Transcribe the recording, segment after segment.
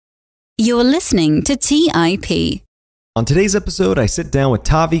You're listening to TIP. On today's episode, I sit down with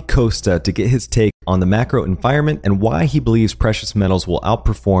Tavi Costa to get his take on the macro environment and why he believes precious metals will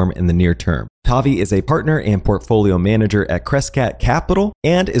outperform in the near term. Tavi is a partner and portfolio manager at Crescat Capital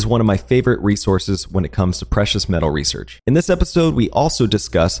and is one of my favorite resources when it comes to precious metal research. In this episode, we also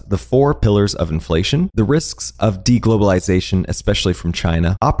discuss the 4 pillars of inflation, the risks of deglobalization, especially from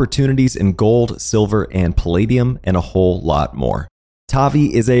China, opportunities in gold, silver, and palladium, and a whole lot more.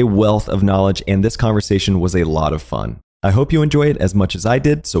 Tavi is a wealth of knowledge, and this conversation was a lot of fun. I hope you enjoy it as much as I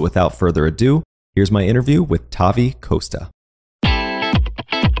did, so without further ado, here's my interview with Tavi Costa.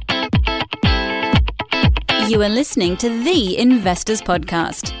 You are listening to The Investors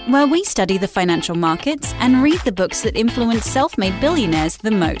Podcast, where we study the financial markets and read the books that influence self-made billionaires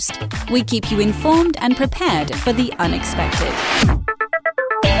the most. We keep you informed and prepared for the unexpected.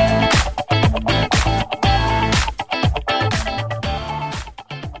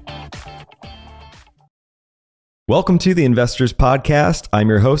 Welcome to the Investors Podcast. I'm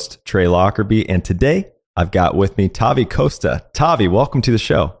your host, Trey Lockerbie, and today I've got with me Tavi Costa. Tavi, welcome to the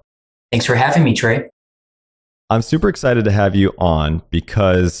show. Thanks for having me, Trey. I'm super excited to have you on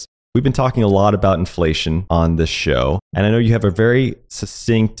because we've been talking a lot about inflation on this show, and I know you have a very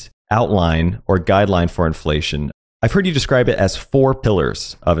succinct outline or guideline for inflation. I've heard you describe it as 4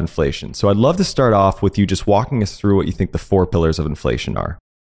 pillars of inflation. So I'd love to start off with you just walking us through what you think the 4 pillars of inflation are.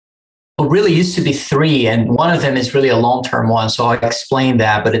 It really used to be 3, and one of them is really a long-term one, so I'll explain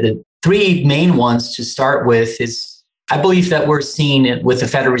that. But the 3 main ones to start with is, I believe that we're seeing it with the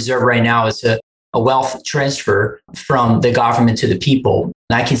Federal Reserve right now is a wealth transfer from the government to the people.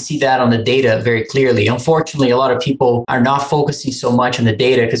 And I can see that on the data very clearly. Unfortunately, a lot of people are not focusing so much on the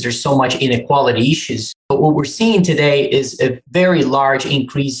data because there's so much inequality issues. But what we're seeing today is a very large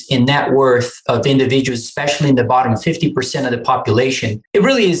increase in net worth of individuals, especially in the bottom 50% of the population. It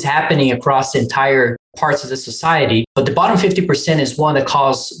really is happening across the entire parts of the society. But the bottom 50% is one that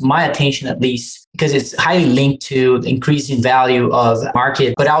calls my attention, at least, because it's highly linked to the increasing value of the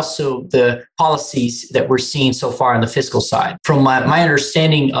market, but also the policies that we're seeing so far on the fiscal side. From my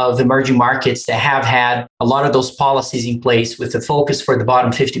understanding of emerging markets that have had a lot of those policies in place with the focus for the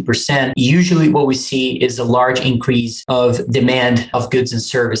bottom 50%, usually what we see is a large increase of demand of goods and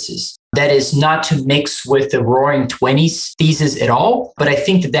services. That is not to mix with the roaring 20s thesis at all, but I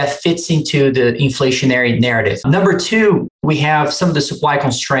think that fits into the inflationary narrative. Number 2, we have some of the supply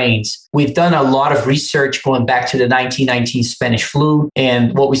constraints. We've done a lot of research going back to the 1919 Spanish flu.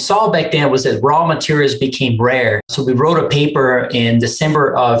 And what we saw back then was that raw materials became rare. So we wrote a paper in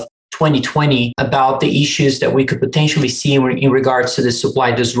December of 2020 about the issues that we could potentially see in regards to the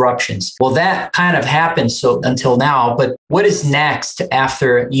supply disruptions. Well, that kind of happened until now, but what is next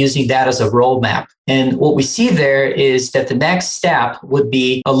after using that as a roadmap? And what we see there is that the next step would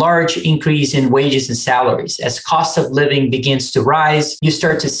be a large increase in wages and salaries. As cost of living begins to rise, you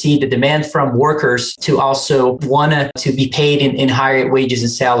start to see the demand from workers to also want to be paid in higher wages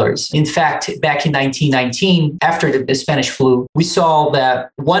and salaries. In fact, back in 1919, after the Spanish flu, we saw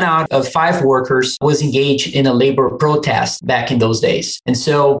that 1 out of 5 workers was engaged in a labor protest back in those days. And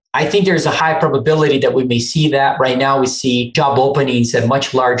so I think there's a high probability that we may see that. Right now, we see job openings at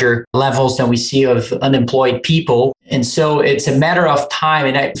much larger levels than we see of unemployed people. And so it's a matter of time.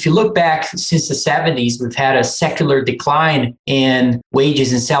 And if you look back since the 70s, we've had a secular decline in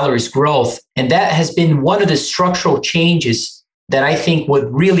wages and salaries growth. And that has been one of the structural changes that I think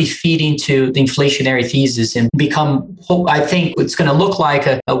would really feed into the inflationary thesis and become, I think it's going to look like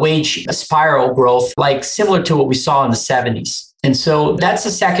a wage spiral growth, like similar to what we saw in the 70s. And so that's the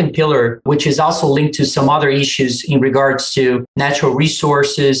second pillar, which is also linked to some other issues in regards to natural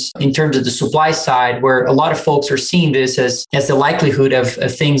resources in terms of the supply side, where a lot of folks are seeing this as the likelihood of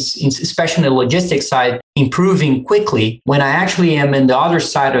things, especially in the logistics side, improving quickly, when I actually am in the other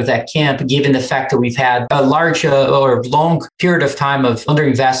side of that camp, given the fact that we've had a large or long period of time of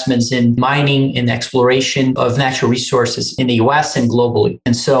underinvestments in mining and exploration of natural resources in the US and globally.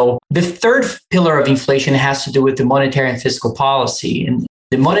 And so the third pillar of inflation has to do with the monetary and fiscal policy. And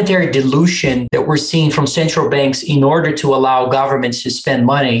the monetary dilution that we're seeing from central banks in order to allow governments to spend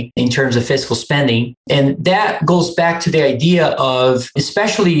money in terms of fiscal spending. And that goes back to the idea of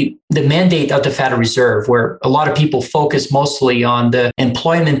especially the mandate of the Federal Reserve, where a lot of people focus mostly on the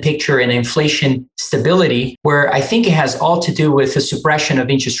employment picture and inflation stability, where I think it has all to do with the suppression of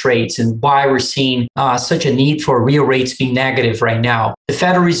interest rates and why we're seeing such a need for real rates being negative right now. The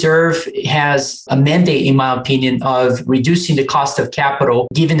Federal Reserve has a mandate, in my opinion, of reducing the cost of capital,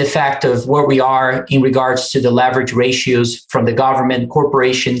 given the fact of where we are in regards to the leverage ratios from the government,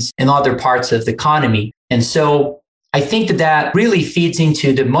 corporations, and other parts of the economy. And so I think that really feeds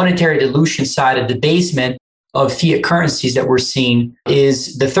into the monetary dilution side of the basement of fiat currencies that we're seeing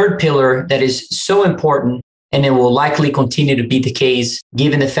is the third pillar that is so important. And it will likely continue to be the case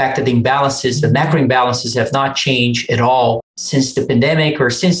given the fact that the macro imbalances have not changed at all since the pandemic or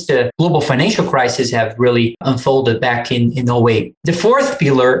since the global financial crisis have really unfolded back in 2008. The fourth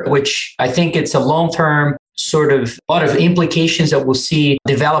pillar, which I think it's a long-term sort of a lot of implications that we'll see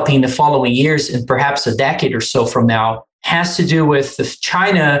developing in the following years and perhaps a decade or so from now, has to do with the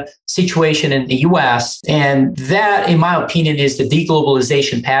China situation in the US. And that, in my opinion, is the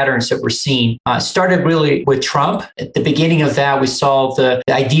deglobalization patterns that we're seeing. Started really with Trump. At the beginning of that, we saw the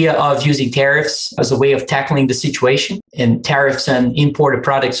idea of using tariffs as a way of tackling the situation and tariffs on imported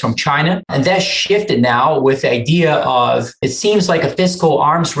products from China. And that shifted now with the idea of, it seems like a fiscal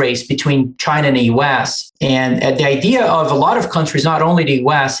arms race between China and the US. And the idea of a lot of countries, not only the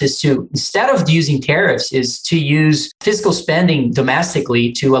US, is to, instead of using tariffs, is to use fiscal spending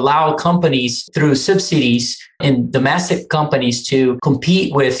domestically to allow companies through subsidies and domestic companies to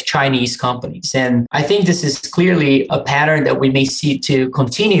compete with Chinese companies. And I think this is clearly a pattern that we may see to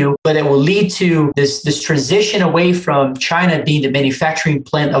continue, but it will lead to this transition away from China being the manufacturing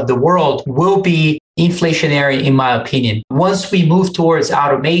plant of the world will be inflationary, in my opinion. Once we move towards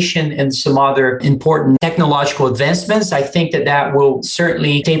automation and some other important technological advancements, I think that will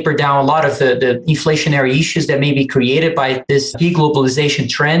certainly taper down a lot of the inflationary issues that may be created by this deglobalization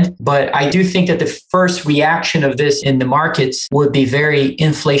trend. But I do think that the first reaction of this in the markets would be very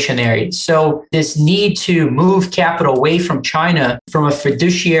inflationary. So this need to move capital away from China from a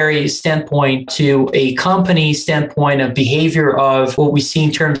fiduciary standpoint to a company standpoint of behavior of what we see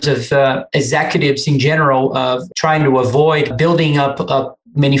in terms of executives in general of trying to avoid building up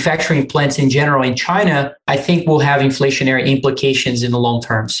manufacturing plants in general in China, I think will have inflationary implications in the long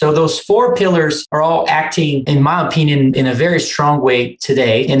term. So those four pillars are all acting, in my opinion, in a very strong way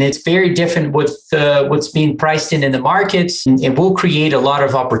today. And it's very different with what's being priced in the markets. And it will create a lot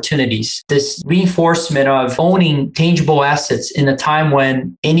of opportunities. This reinforcement of owning tangible assets in a time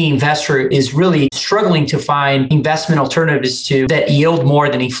when any investor is really struggling to find investment alternatives that yield more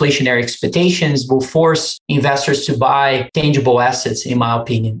than inflationary expectations will force investors to buy tangible assets, in my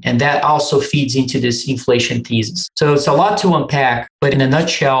opinion. And that also feeds into this inflation thesis. So it's a lot to unpack, but in a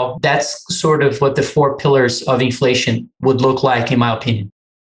nutshell, that's sort of what the four pillars of inflation would look like, in my opinion.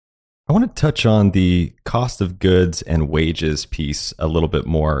 I want to touch on the cost of goods and wages piece a little bit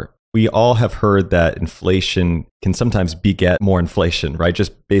more. We all have heard that inflation can sometimes beget more inflation, right?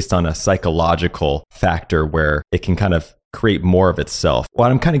 Just based on a psychological factor where it can kind of create more of itself.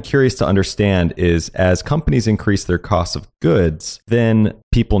 What I'm kind of curious to understand is as companies increase their cost of goods, then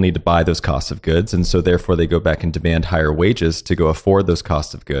people need to buy those costs of goods. And so therefore they go back and demand higher wages to go afford those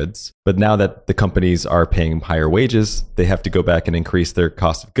costs of goods. But now that the companies are paying higher wages, they have to go back and increase their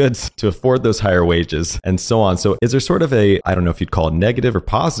cost of goods to afford those higher wages and so on. So is there sort of I don't know if you'd call it negative or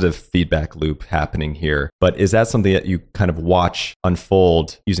positive feedback loop happening here, but is that something that you kind of watch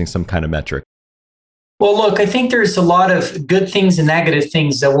unfold using some kind of metric? Well, look, I think there's a lot of good things and negative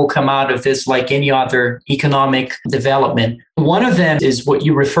things that will come out of this, like any other economic development. One of them is what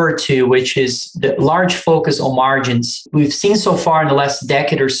you referred to, which is the large focus on margins. We've seen so far in the last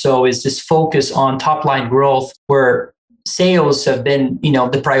decade or so is this focus on top line growth, where sales have been,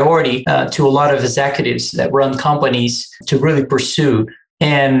 the priority to a lot of executives that run companies to really pursue.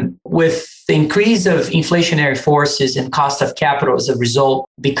 And with the increase of inflationary forces and cost of capital as a result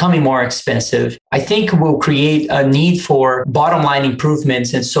becoming more expensive, I think will create a need for bottom line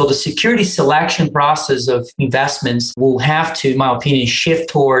improvements. And so the security selection process of investments will have to, in my opinion,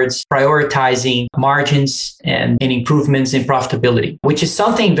 shift towards prioritizing margins and improvements in profitability, which is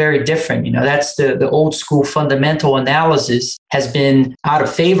something very different. That's the old school fundamental analysis has been out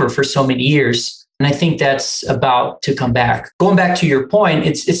of favor for so many years. And I think that's about to come back. Going back to your point,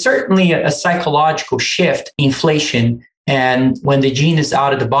 it's certainly a psychological shift, inflation. And when the genie is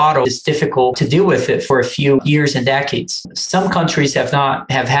out of the bottle, it's difficult to deal with it for a few years and decades. Some countries have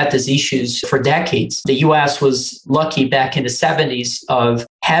had these issues for decades. The US was lucky back in the 70s of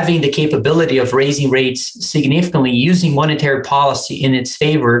having the capability of raising rates significantly using monetary policy in its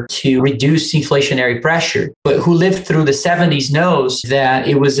favor to reduce inflationary pressure. But who lived through the 70s knows that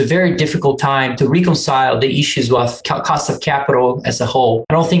it was a very difficult time to reconcile the issues with cost of capital as a whole.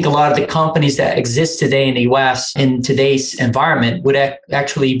 I don't think a lot of the companies that exist today in the US in today's environment would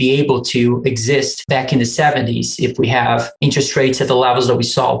actually be able to exist back in the 70s if we have interest rates at the levels that we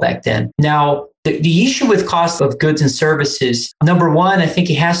saw back then. Now, The issue with cost of goods and services, number one, I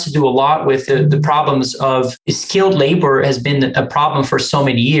think it has to do a lot with the problems of skilled labor has been a problem for so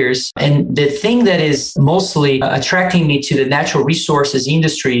many years. And the thing that is mostly attracting me to the natural resources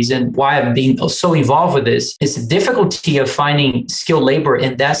industries and why I'm being so involved with this is the difficulty of finding skilled labor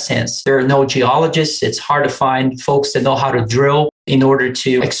in that sense. There are no geologists. It's hard to find folks that know how to drill in order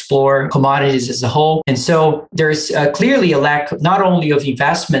to explore commodities as a whole. And so there's clearly a lack not only of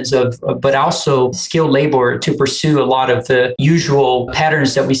investments but also skilled labor to pursue a lot of the usual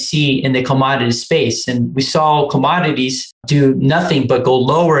patterns that we see in the commodity space. And we saw commodities do nothing but go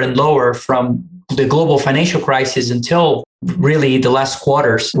lower and lower from the global financial crisis until really the last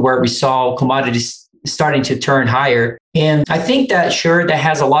quarters, where we saw commodities starting to turn higher. And I think that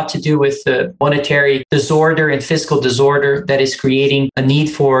has a lot to do with the monetary disorder and fiscal disorder that is creating a need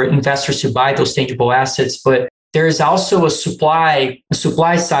for investors to buy those tangible assets. But there is also a supply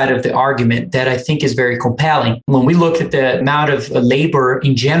side of the argument that I think is very compelling. When we look at the amount of labor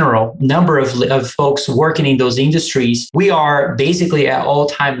in general, number of folks working in those industries, we are basically at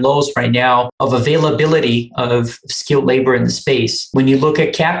all-time lows right now of availability of skilled labor in the space. When you look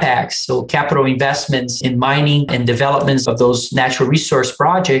at CapEx, so capital investments in mining and developments of those natural resource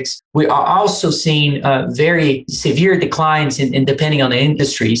projects, we are also seeing very severe declines in depending on the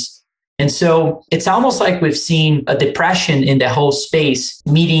industries. And so it's almost like we've seen a depression in the whole space,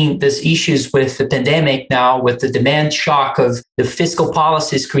 meeting these issues with the pandemic now, with the demand shock of the fiscal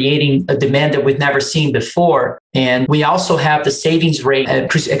policies creating a demand that we've never seen before. And we also have the savings rate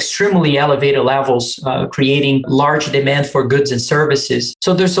at extremely elevated levels, creating large demand for goods and services.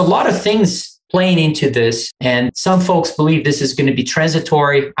 So there's a lot of things playing into this. And some folks believe this is going to be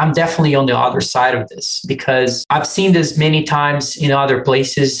transitory. I'm definitely on the other side of this because I've seen this many times in other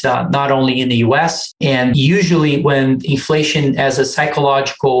places, not only in the US. And usually when inflation as a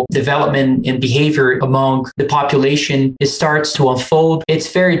psychological development and behavior among the population, it starts to unfold, it's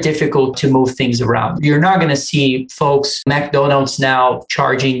very difficult to move things around. You're not going to see folks, McDonald's now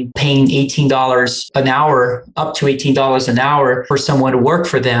paying $18 an hour, up to $18 an hour for someone to work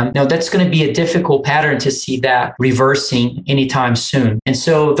for them. Now that's going to be a difficult pattern to see that reversing anytime soon. And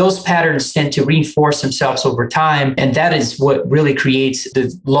so those patterns tend to reinforce themselves over time. And that is what really creates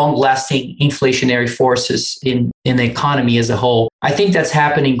the long-lasting inflationary forces in the economy as a whole. I think that's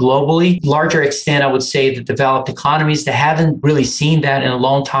happening globally. Larger extent, I would say the developed economies that haven't really seen that in a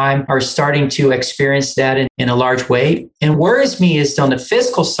long time are starting to experience that in a large way. And worries me is on the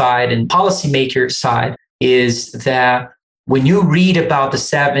fiscal side and policymaker side is that when you read about the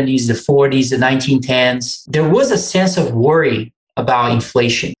 70s, the 40s, the 1910s, there was a sense of worry about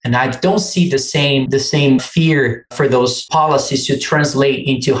inflation. And I don't see the same fear for those policies to translate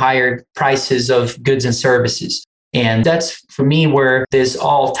into higher prices of goods and services. And that's, for me, where this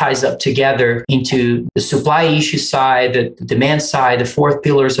all ties up together into the supply issue side, the demand side, the fourth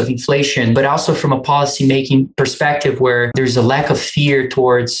pillars of inflation, but also from a policymaking perspective where there's a lack of fear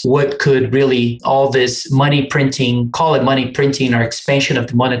towards what could really all this money printing, call it money printing or expansion of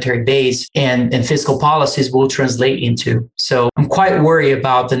the monetary base and fiscal policies will translate into. So I'm quite worried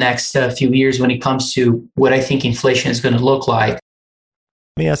about the next few years when it comes to what I think inflation is going to look like.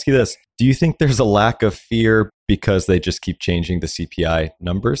 Let me ask you this. Do you think there's a lack of fear because they just keep changing the CPI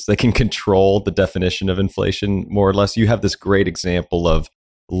numbers? They can control the definition of inflation more or less. You have this great example of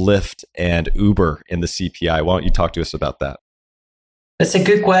Lyft and Uber in the CPI. Why don't you talk to us about that? That's a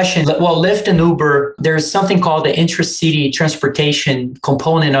good question. Well, Lyft and Uber, there's something called the intra-city transportation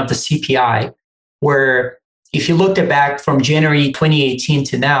component of the CPI, where if you looked back from January 2018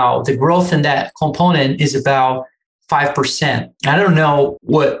 to now, the growth in that component is about 5%. I don't know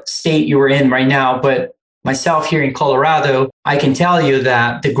what state you were in right now, but myself here in Colorado, I can tell you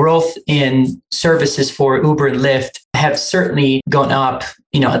that the growth in services for Uber and Lyft have certainly gone up,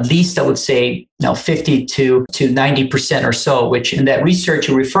 at least I would say 50 to 90% or so, which in that research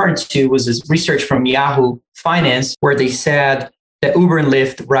you're referring to was this research from Yahoo Finance, where they said that Uber and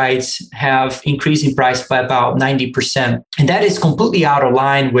Lyft rides have increased in price by about 90%. And that is completely out of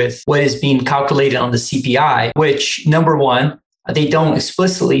line with what is being calculated on the CPI, which, number one, they don't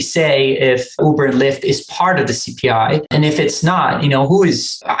explicitly say if Uber and Lyft is part of the CPI. And if it's not,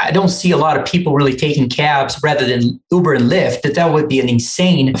 I don't see a lot of people really taking cabs rather than Uber and Lyft, that would be an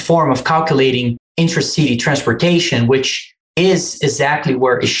insane form of calculating intra-city transportation, which is exactly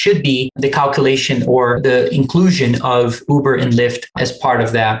where it should be, the calculation or the inclusion of Uber and Lyft as part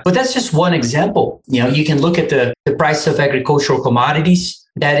of that. But that's just one example. You can look at the price of agricultural commodities.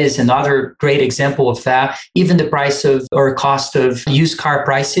 that is another great example of that. Even the price of or cost of used car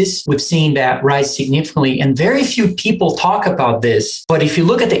prices, we've seen that rise significantly. And very few people talk about this. But if you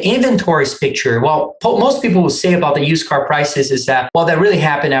look at the inventories picture, well, most people will say about the used car prices is that, well, that really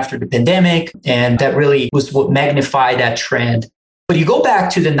happened after the pandemic. And that really was what magnified that trend. But you go back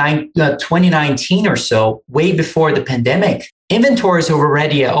to the 2019 or so, way before the pandemic, inventories were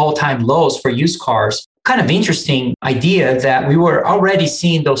already at all-time lows for used cars. Kind of interesting idea that we were already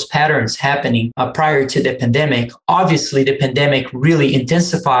seeing those patterns happening prior to the pandemic. Obviously, the pandemic really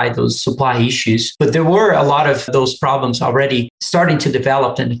intensified those supply issues, but there were a lot of those problems already starting to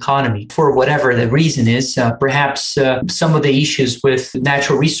develop in the economy for whatever the reason is. Perhaps some of the issues with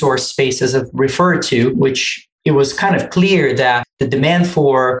natural resource space, as I've referred to, which it was kind of clear that the demand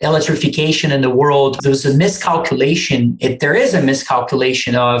for electrification in the world, there was a miscalculation. There is a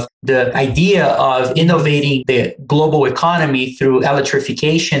miscalculation of the idea of innovating the global economy through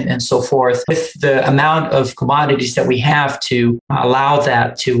electrification and so forth with the amount of commodities that we have to allow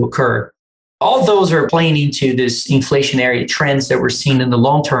that to occur. All those are playing into this inflationary trends that we're seeing in the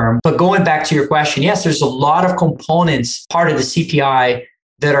long term. But going back to your question, yes, there's a lot of components, part of the CPI,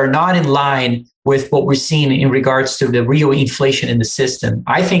 that are not in line with what we're seeing in regards to the real inflation in the system.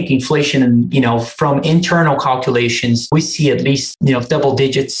 I think inflation, from internal calculations, we see at least, double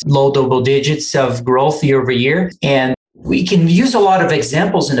digits, low double digits of growth year over year. And we can use a lot of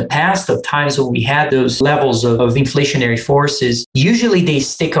examples in the past of times when we had those levels of inflationary forces. Usually they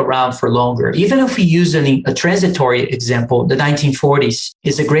stick around for longer. Even if we use a transitory example, the 1940s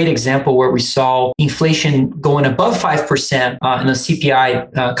is a great example where we saw inflation going above 5% in a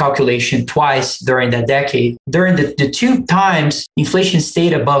CPI calculation twice during that decade. During the two times, inflation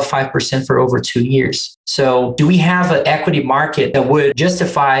stayed above 5% for over 2 years. So do we have an equity market that would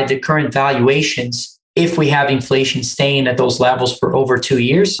justify the current valuations if we have inflation staying at those levels for over 2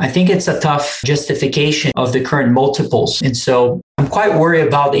 years? I think it's a tough justification of the current multiples. And so I'm quite worried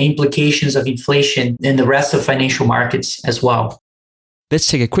about the implications of inflation in the rest of financial markets as well. Let's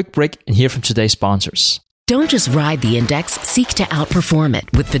take a quick break and hear from today's sponsors. Don't just ride the index, seek to outperform it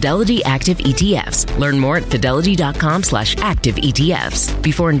with Fidelity Active ETFs. Learn more at fidelity.com/active ETFs.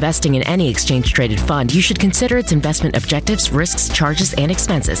 Before investing in any exchange-traded fund, you should consider its investment objectives, risks, charges, and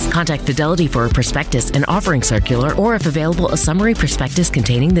expenses. Contact Fidelity for a prospectus, an offering circular, or if available, a summary prospectus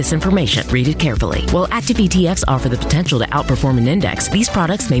containing this information. Read it carefully. While active ETFs offer the potential to outperform an index, these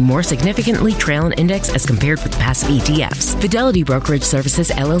products may more significantly trail an index as compared with passive ETFs. Fidelity Brokerage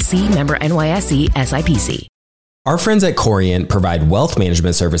Services, LLC, member NYSE, SIPC. Our friends at Corient provide wealth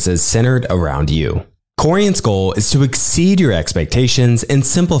management services centered around you. Corient's goal is to exceed your expectations and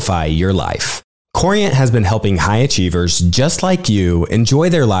simplify your life. Corient has been helping high achievers just like you enjoy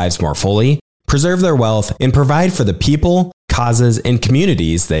their lives more fully, preserve their wealth, and provide for the people, causes, and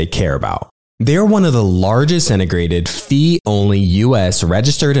communities they care about. They're one of the largest integrated fee-only U.S.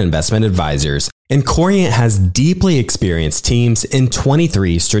 registered investment advisors, and Corient has deeply experienced teams in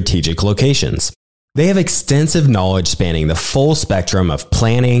 23 strategic locations. They have extensive knowledge spanning the full spectrum of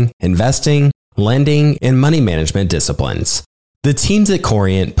planning, investing, lending, and money management disciplines. The teams at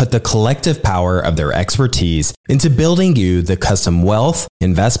Corient put the collective power of their expertise into building you the custom wealth,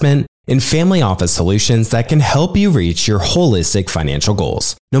 investment, and family office solutions that can help you reach your holistic financial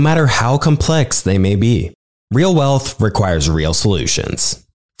goals, no matter how complex they may be. Real wealth requires real solutions.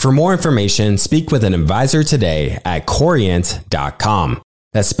 For more information, speak with an advisor today at corient.com.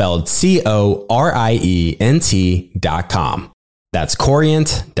 That's spelled Corient.com. That's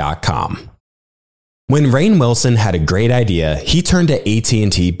Corient.com. When Rainn Wilson had a great idea, he turned to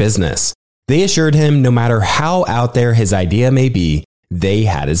AT&T Business. They assured him no matter how out there his idea may be, they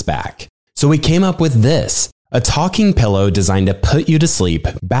had his back. So he came up with this, a talking pillow designed to put you to sleep,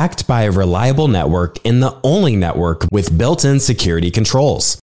 backed by a reliable network and the only network with built-in security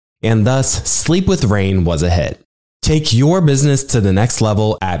controls. And thus, Sleep with Rainn was a hit. Take your business to the next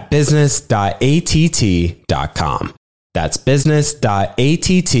level at business.att.com. That's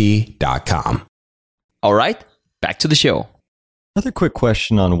business.att.com. All right, back to the show. Another quick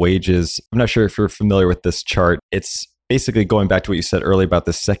question on wages. I'm not sure if you're familiar with this chart. It's basically going back to what you said earlier about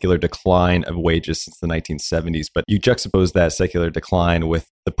the secular decline of wages since the 1970s, but you juxtapose that secular decline with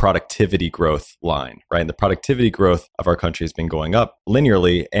the productivity growth line, right? And the productivity growth of our country has been going up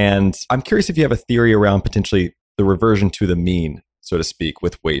linearly. And I'm curious if you have a theory around potentially the reversion to the mean, so to speak,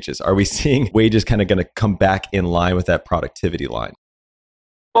 with wages. Are we seeing wages kind of going to come back in line with that productivity line?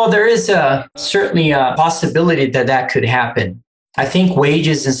 Well, there is certainly a possibility that could happen. I think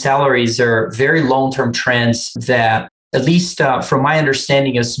wages and salaries are very long-term trends that, at least from my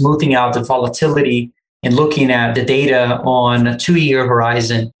understanding, is smoothing out the volatility and looking at the data on a 2-year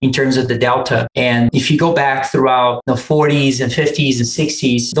horizon in terms of the delta. And if you go back throughout the 40s and 50s and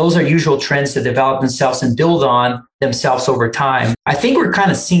 60s, those are usual trends that develop themselves and build on themselves over time. I think we're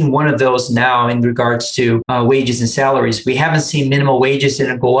kind of seeing one of those now in regards to wages and salaries. We haven't seen minimum wages that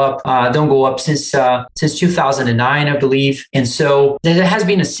don't go up since 2009, I believe. And so there has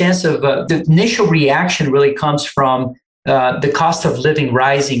been a sense of the initial reaction really comes from the cost of living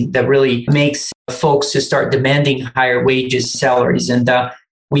rising that really makes folks to start demanding higher wages, salaries. And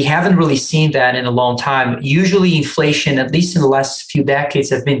we haven't really seen that in a long time. Usually inflation, at least in the last few decades,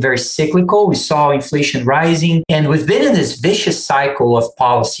 have been very cyclical. We saw inflation rising, and we've been in this vicious cycle of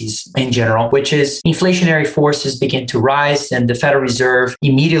policies in general, which is inflationary forces begin to rise and the Federal Reserve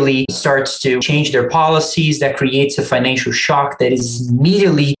immediately starts to change their policies. That creates a financial shock that is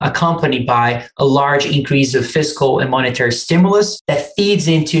immediately accompanied by a large increase of fiscal and monetary stimulus that feeds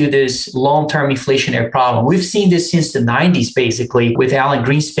into this long-term inflationary problem. We've seen this since the 90s, basically, with Alan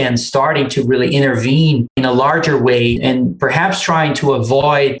Greenspan starting to really intervene in a larger way and perhaps trying to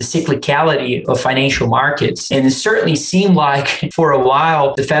avoid the cyclicality of financial markets. And it certainly seemed like for a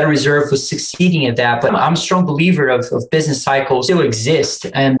while the Federal Reserve was succeeding at that. But I'm a strong believer of business cycles still exist.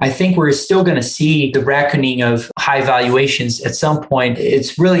 And I think we're still going to see the reckoning of high valuations at some point.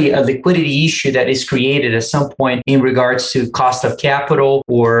 It's really a liquidity issue that is created at some point in regards to cost of capital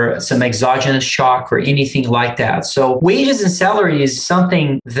or some exogenous shock or anything like that. So wages and salary is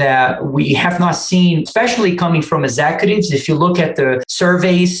something that we have not seen, especially coming from executives. If you look at the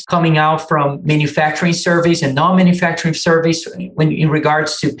surveys coming out from manufacturing surveys and non-manufacturing surveys in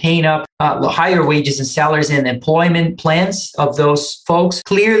regards to paying up higher wages and salaries and employment plans of those folks,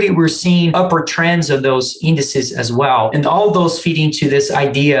 clearly we're seeing upward trends of those indices as well. And all those feed into this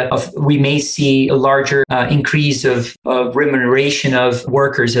idea of we may see a larger increase of remuneration of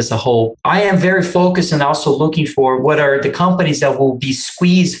workers as a whole. I am very focused and also looking for what are the companies that will be squeezed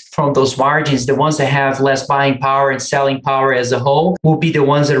from those margins. The ones that have less buying power and selling power as a whole will be the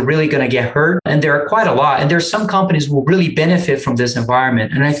ones that are really going to get hurt. And there are quite a lot. And there are some companies who will really benefit from this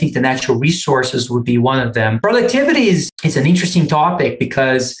environment. And I think the natural resources would be one of them. Productivity is an interesting topic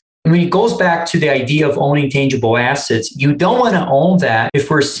because when it goes back to the idea of owning tangible assets, you don't want to own that if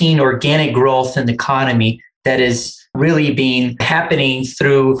we're seeing organic growth in the economy that is really being happening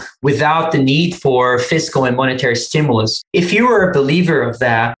through without the need for fiscal and monetary stimulus. If you are a believer of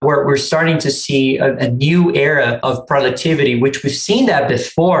that, where we're starting to see a new era of productivity, which we've seen that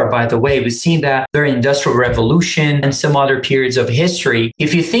before, by the way, we've seen that during Industrial Revolution and some other periods of history.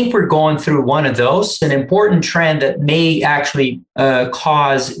 If you think we're going through one of those, an important trend that may actually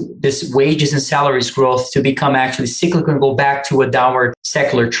cause this wages and salaries growth to become actually cyclical and go back to a downward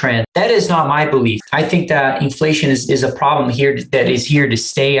secular trend. That is not my belief. I think that inflation is a problem here that is here to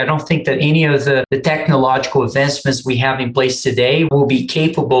stay. I don't think that any of the technological advancements we have in place today will be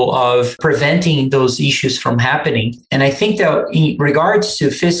capable of preventing those issues from happening. And I think that in regards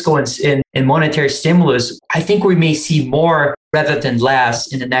to fiscal and monetary stimulus, I think we may see more rather than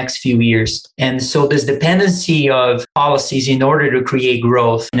less in the next few years. And so this dependency of policies in order to create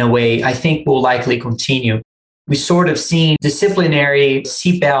growth in a way, I think will likely continue. We sort of seen disciplinary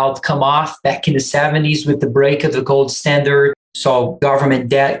seatbelt come off back in the 70s with the break of the gold standard. Saw government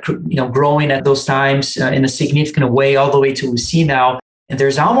debt, growing at those times in a significant way, all the way to what we see now. And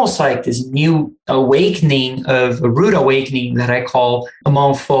there's almost like this new awakening of a rude awakening that I call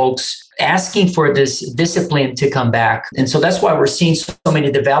among folks asking for this discipline to come back. And so that's why we're seeing so many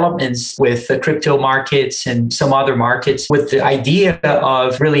developments with the crypto markets and some other markets with the idea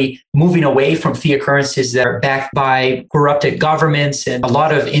of really moving away from fiat currencies that are backed by corrupted governments and a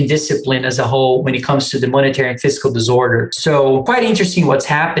lot of indiscipline as a whole when it comes to the monetary and fiscal disorder. So quite interesting what's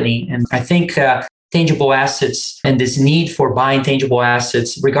happening. And I think tangible assets and this need for buying tangible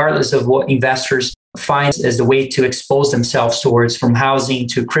assets, regardless of what investors find as the way to expose themselves towards, from housing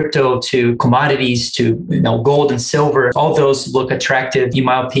to crypto to commodities to gold and silver, all those look attractive, in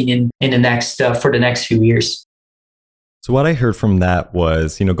my opinion, in the next for the next few years. So what I heard from that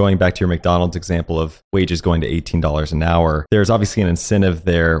was, going back to your McDonald's example of wages going to $18 an hour, there's obviously an incentive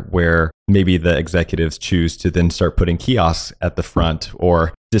there where maybe the executives choose to then start putting kiosks at the front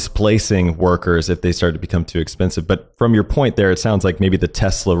or displacing workers if they start to become too expensive. But from your point there, it sounds like maybe the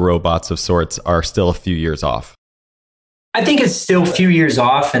Tesla robots of sorts are still a few years off. I think it's still a few years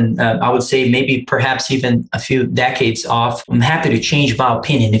off, and I would say maybe perhaps even a few decades off. I'm happy to change my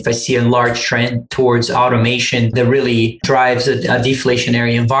opinion if I see a large trend towards automation that really drives a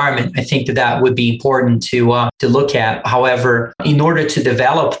deflationary environment. I think that would be important to look at. However, in order to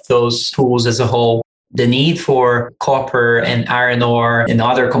develop those tools as a whole, the need for copper and iron ore and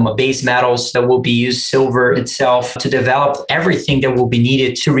other base metals that will be used, silver itself, to develop everything that will be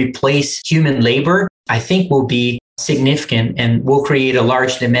needed to replace human labor, I think will be significant and will create a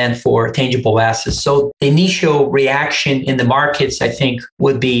large demand for tangible assets. So the initial reaction in the markets, I think,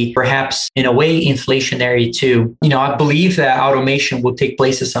 would be perhaps in a way inflationary too. I believe that automation will take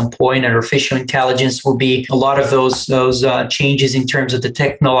place at some point, and artificial intelligence will be a lot of those changes in terms of the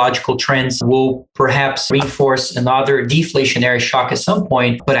technological trends will perhaps reinforce another deflationary shock at some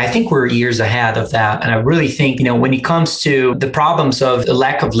point. But I think we're years ahead of that. And I really think, when it comes to the problems of the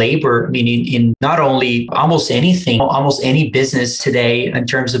lack of labor, meaning in not only almost any business today in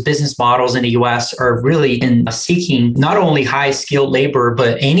terms of business models in the US are really in seeking not only high skilled labor,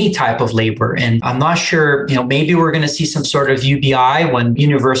 but any type of labor. And I'm not sure, maybe we're going to see some sort of UBI, when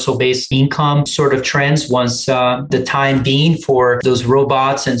universal based income sort of trends once the time being for those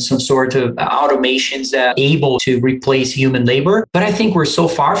robots and some sort of automations that are able to replace human labor. But I think we're so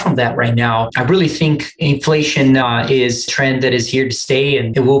far from that right now. I really think inflation is a trend that is here to stay,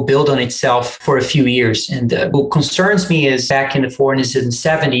 and it will build on itself for a few years. And what concerns me is back in the 40s and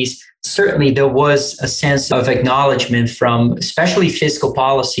 70s, certainly there was a sense of acknowledgement from especially fiscal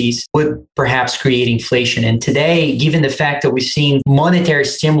policies would perhaps create inflation. And today, given the fact that we've seen monetary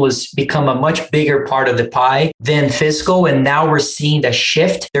stimulus become a much bigger part of the pie than fiscal, and now we're seeing that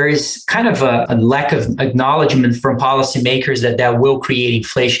shift, there is kind of a lack of acknowledgement from policymakers that will create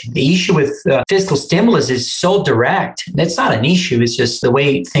inflation. The issue with fiscal stimulus is so direct. It's not an issue. It's just the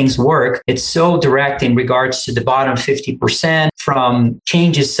way things work. It's so direct in regards to the bottom 50%, from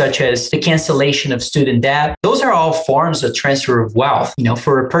changes such as the cancellation of student debt. Those are all forms of transfer of wealth.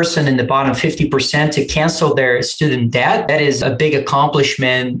 For a person in the bottom 50% to cancel their student debt, that is a big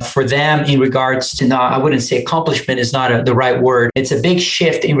accomplishment for them in regards to I wouldn't say accomplishment is not the right word. It's a big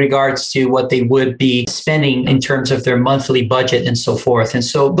shift in regards to what they would be spending in terms of their monthly budget and so forth. And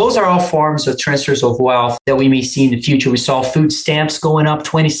so those are all forms of transfers of wealth that we may see in the future. We saw food stamps going up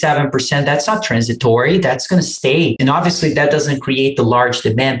 27%. That's not transitory. That's going to stay. And obviously that doesn't create the large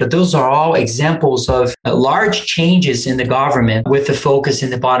demand, but those are all examples of large changes in the government with the focus in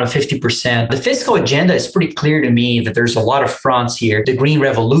the bottom 50%. The fiscal agenda is pretty clear to me that there's a lot of fronts here. The Green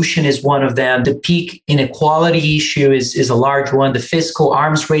Revolution is one of them. The peak inequality issue is a large one. The fiscal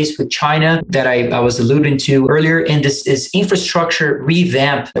arms race with China that I was alluding to earlier, and this is infrastructure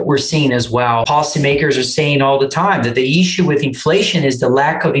revamp that we're seeing as well. Policymakers are saying all the time that the issue with inflation is the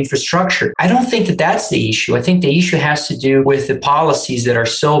lack of infrastructure. I don't think that that's the issue. I think the issue has to do with the policies that are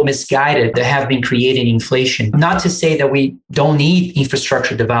so misguided that have been creating inflation. Not to say that we don't need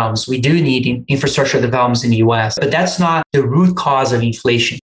infrastructure developments. We do need infrastructure developments in the US, but that's not the root cause of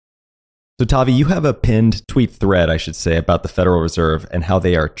inflation. So Tavi, you have a pinned tweet thread, I should say, about the Federal Reserve and how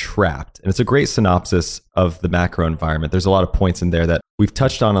they are trapped. And it's a great synopsis of the macro environment. There's a lot of points in there that we've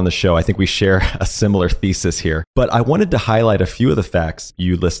touched on the show. I think we share a similar thesis here. But I wanted to highlight a few of the facts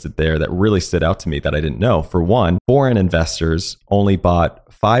you listed there that really stood out to me that I didn't know. For one, foreign investors only bought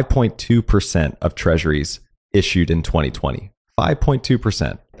 5.2% of treasuries issued in 2020.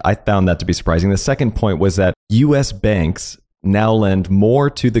 5.2%. I found that to be surprising. The second point was that U.S. banks now lend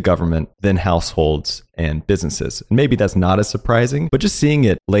more to the government than households and businesses. And maybe that's not as surprising, but just seeing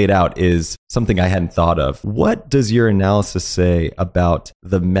it laid out is something I hadn't thought of. What does your analysis say about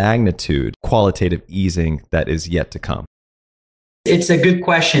the magnitude qualitative easing that is yet to come? It's a good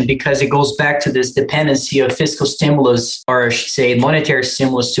question because it goes back to this dependency of fiscal stimulus, or I should say monetary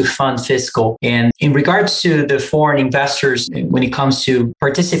stimulus, to fund fiscal. And in regards to the foreign investors, when it comes to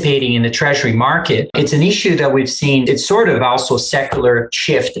participating in the treasury market, it's an issue that we've seen. It's sort of also a secular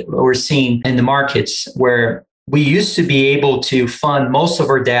shift that we're seeing in the markets, where we used to be able to fund most of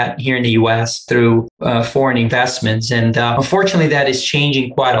our debt here in the US through foreign investments. And unfortunately, that is changing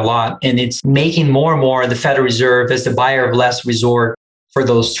quite a lot. And it's making more and more the Federal Reserve as the buyer of last resort for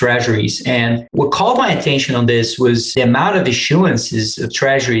those treasuries. And what called my attention on this was the amount of issuances of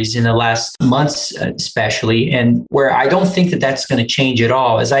treasuries in the last months, especially, and where I don't think that that's going to change at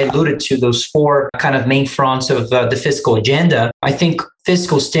all. As I alluded to, those four kind of main fronts of the fiscal agenda, I think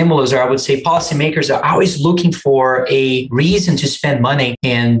fiscal stimulus, or I would say policymakers, are always looking for a reason to spend money.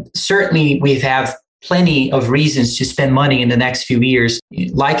 And certainly we have plenty of reasons to spend money in the next few years,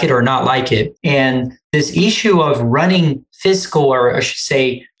 like it or not like it. And this issue of running fiscal, or I should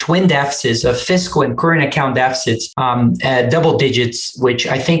say twin deficits of fiscal and current account deficits at double digits, which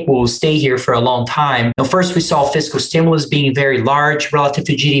I think will stay here for a long time. Now, first, we saw fiscal stimulus being very large relative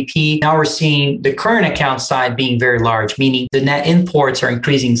to GDP. Now we're seeing the current account side being very large, meaning the net imports are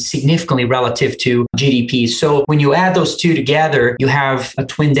increasing significantly relative to GDP. So when you add those two together, you have a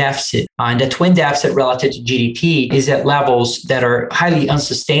twin deficit. And the twin deficit relative to GDP is at levels that are highly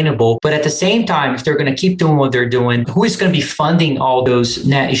unsustainable. But at the same time, if they're going to keep doing what they're doing, who is going to be funding all those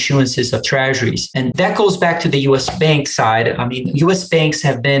net issuances of treasuries? And that goes back to the US bank side. I mean, US banks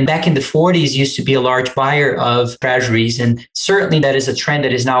have been, back in the 40s, used to be a large buyer of treasuries. And certainly that is a trend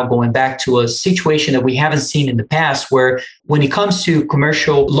that is now going back to a situation that we haven't seen in the past, where when it comes to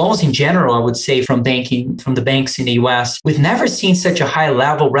commercial loans in general, I would say from the banks in the US, we've never seen such a high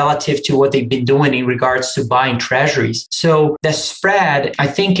level relative to what they've been doing in regards to buying treasuries. So the spread, I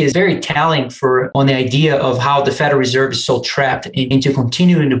think, is very telling on the idea of how the Federal Reserve is so trapped into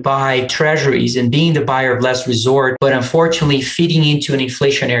continuing to buy treasuries and being the buyer of last resort, but unfortunately feeding into an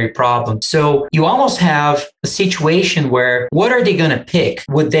inflationary problem. So you almost have a situation where, what are they going to pick?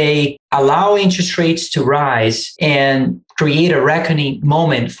 Would they allow interest rates to rise and create a reckoning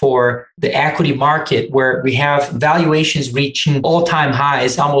moment for the equity market, where we have valuations reaching all-time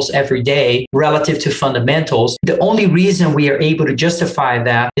highs almost every day relative to fundamentals? The only reason we are able to justify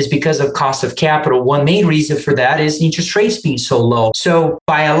that is because of cost of capital. One main reason for that is interest rates being so low. So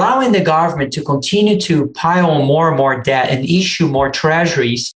by allowing the government to continue to pile on more and more debt and issue more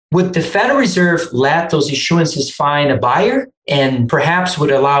treasuries, would the Federal Reserve let those issuances find a buyer and perhaps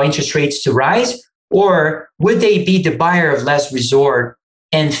would allow interest rates to rise? Or would they be the buyer of last resort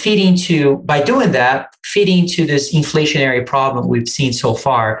and by doing that, feeding into this inflationary problem we've seen so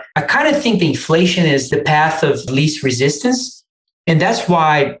far? I kind of think the inflation is the path of least resistance. And that's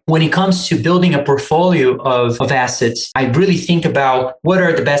why when it comes to building a portfolio of assets, I really think about what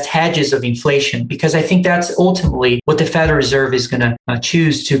are the best hedges of inflation, because I think that's ultimately what the Federal Reserve is going to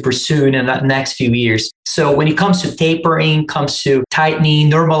choose to pursue in the next few years. So when it comes to tapering, comes to tightening,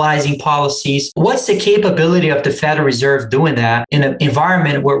 normalizing policies, what's the capability of the Federal Reserve doing that in an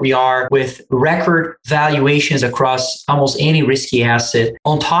environment where we are with record valuations across almost any risky asset,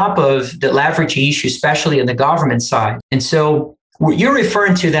 on top of the leverage issue, especially on the government side? And so you're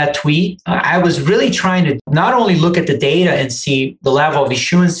referring to that tweet. I was really trying to not only look at the data and see the level of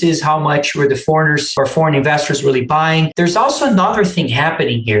issuances, how much were the foreigners or foreign investors really buying. There's also another thing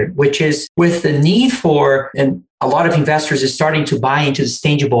happening here, which is with the need for, and a lot of investors are starting to buy into this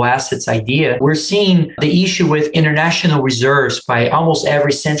tangible assets idea. We're seeing the issue with international reserves by almost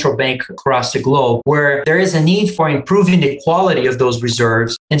every central bank across the globe, where there is a need for improving the quality of those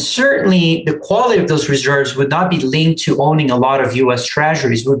reserves. And certainly the quality of those reserves would not be linked to owning a lot of US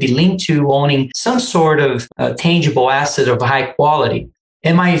treasuries, would be linked to owning some sort of tangible asset of high quality.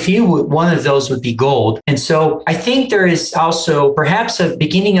 In my view, one of those would be gold. And so I think there is also perhaps a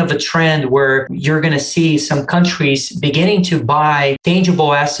beginning of a trend where you're going to see some countries beginning to buy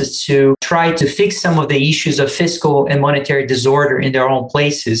tangible assets to try to fix some of the issues of fiscal and monetary disorder in their own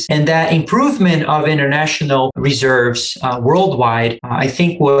places. And that improvement of international reserves worldwide, I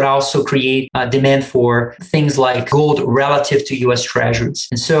think would also create a demand for things like gold relative to US treasuries.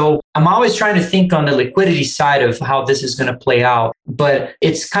 And so I'm always trying to think on the liquidity side of how this is going to play out. But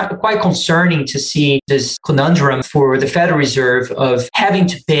it's quite concerning to see this conundrum for the Federal Reserve of having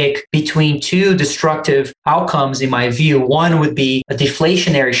to pick between two destructive outcomes, in my view. One would be a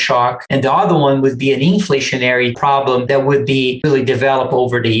deflationary shock, and the other one would be an inflationary problem that would be really developed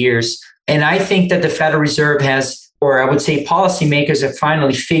over the years. And I think that the Federal Reserve has, or I would say policymakers have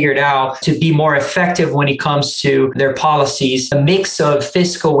finally figured out to be more effective when it comes to their policies. A mix of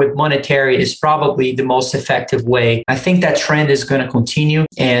fiscal with monetary is probably the most effective way. I think that trend is going to continue,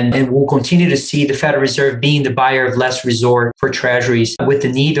 and we'll continue to see the Federal Reserve being the buyer of last resort for treasuries with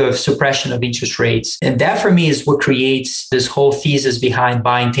the need of suppression of interest rates. And that for me is what creates this whole thesis behind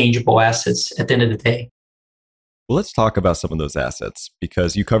buying tangible assets at the end of the day. Well, let's talk about some of those assets,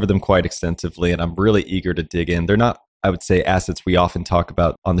 because you cover them quite extensively and I'm really eager to dig in. They're not, I would say, assets we often talk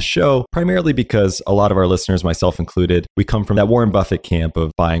about on the show, primarily because a lot of our listeners, myself included, we come from that Warren Buffett camp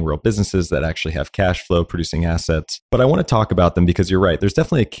of buying real businesses that actually have cash flow producing assets. But I want to talk about them because you're right. There's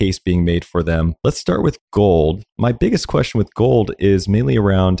definitely a case being made for them. Let's start with gold. My biggest question with gold is mainly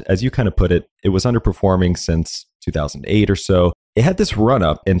around, as you kind of put it, it was underperforming since 2008 or so. It had this run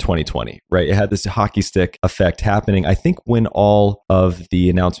up in 2020, right? It had this hockey stick effect happening. I think when all of the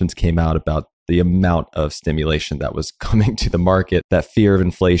announcements came out about the amount of stimulation that was coming to the market, that fear of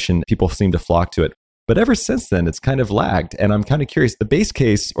inflation, people seemed to flock to it. But ever since then, it's kind of lagged. And I'm kind of curious, the base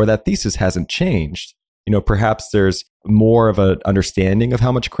case or that thesis hasn't changed. Perhaps there's more of an understanding of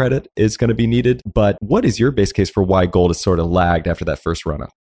how much credit is going to be needed. But what is your base case for why gold has sort of lagged after that first run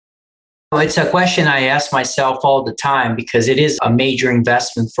up? Well, it's a question I ask myself all the time because it is a major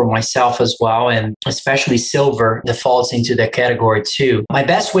investment for myself as well. And especially silver that falls into that category too. My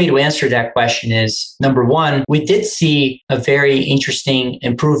best way to answer that question is, number one, we did see a very interesting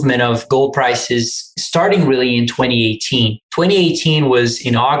improvement of gold prices starting really in 2018. 2018 was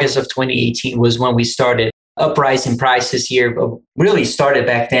in August of 2018 was when we started uprising prices here, really started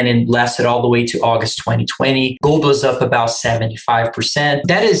back then and lasted all the way to August 2020. Gold was up about 75%.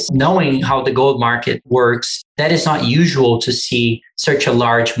 That is, knowing how the gold market works, that is not usual to see such a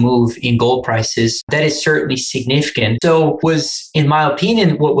large move in gold prices. That is certainly significant. So in my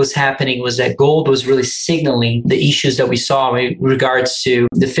opinion, what was happening was that gold was really signaling the issues that we saw in regards to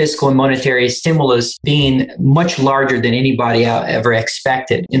the fiscal and monetary stimulus being much larger than anybody ever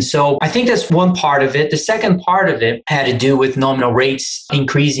expected. And so I think that's one part of it. The second part of it had to do with nominal rates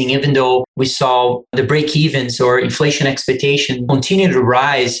increasing, even though we saw the break-evens or inflation expectation continue to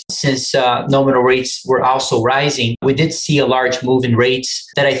rise since nominal rates were also rising. We did see a large move in rates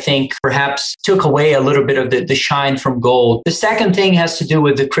that I think perhaps took away a little bit of the shine from gold. The second thing has to do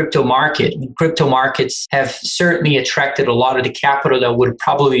with the crypto market. Crypto markets have certainly attracted a lot of the capital that would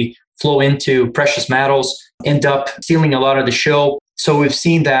probably flow into precious metals, end up stealing a lot of the show. So we've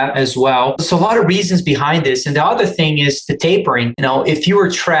seen that as well. There's a lot of reasons behind this. And the other thing is the tapering. If you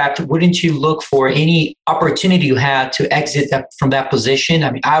were trapped, wouldn't you look for any opportunity you had to exit from that position?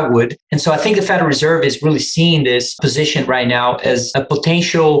 I would. And so I think the Federal Reserve is really seeing this position right now as a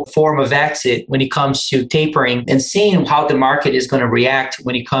potential form of exit when it comes to tapering and seeing how the market is going to react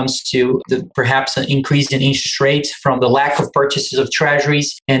when it comes to perhaps an increase in interest rates from the lack of purchases of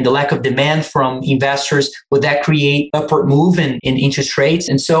treasuries and the lack of demand from investors. Would that create upward move in interest rates?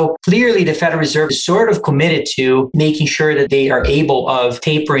 And so clearly the Federal Reserve is sort of committed to making sure that they are able of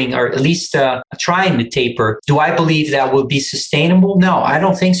tapering, or at least trying to taper. Do I believe that will be sustainable? No, I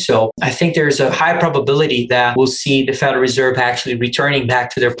don't think so. I think there's a high probability that we'll see the Federal Reserve actually returning back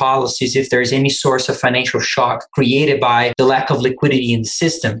to their policies if there's any source of financial shock created by the lack of liquidity in the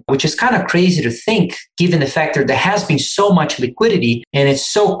system, which is kind of crazy to think given the fact that there has been so much liquidity and it's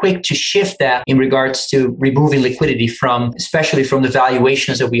so quick to shift that in regards to removing liquidity especially from the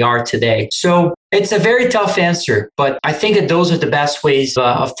valuations that we are today. So it's a very tough answer, but I think that those are the best ways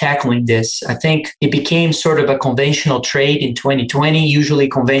of tackling this. I think it became sort of a conventional trade in 2020. Usually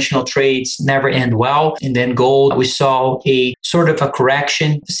conventional trades never end well. And then gold, we saw a sort of a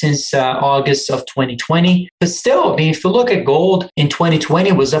correction since August of 2020. But still, if you look at gold in 2020,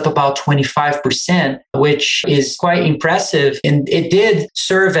 it was up about 25%, which is quite impressive. And it did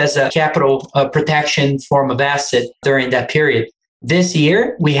serve as a capital protection form of asset during that period. This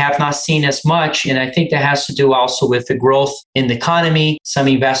year, we have not seen as much, and I think that has to do also with the growth in the economy. Some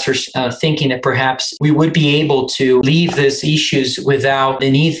investors thinking that perhaps we would be able to leave these issues without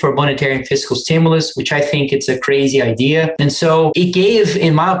the need for monetary and fiscal stimulus, which I think it's a crazy idea. And so it gave,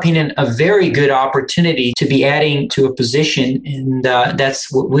 in my opinion, a very good opportunity to be adding to a position, and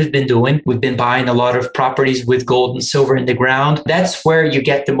that's what we've been doing. We've been buying a lot of properties with gold and silver in the ground. That's where you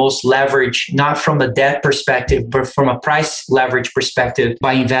get the most leverage, not from a debt perspective, but from a price leverage perspective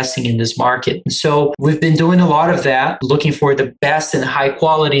by investing in this market. So we've been doing a lot of that, looking for the best and highest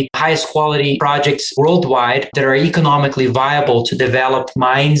quality projects worldwide that are economically viable to develop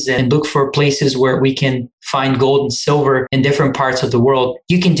mines and look for places where we can find gold and silver in different parts of the world.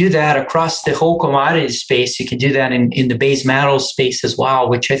 You can do that across the whole commodity space. You can do that in the base metals space as well,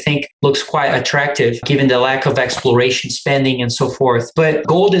 which I think looks quite attractive given the lack of exploration spending and so forth. But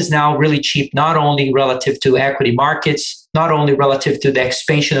gold is now really cheap, not only relative to equity markets, not only relative to the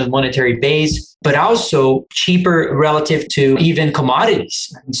expansion of the monetary base, but also cheaper relative to even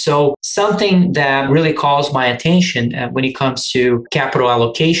commodities. And so something that really calls my attention when it comes to capital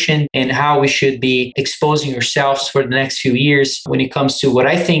allocation and how we should be exposing ourselves for the next few years when it comes to what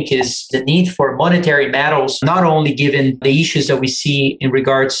I think is the need for monetary metals, not only given the issues that we see in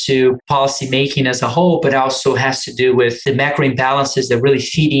regards to policy making as a whole, but also has to do with the macro imbalances that really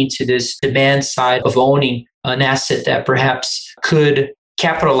feed into this demand side of owning an asset that perhaps could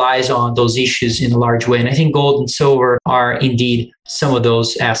capitalize on those issues in a large way. And I think gold and silver are indeed some of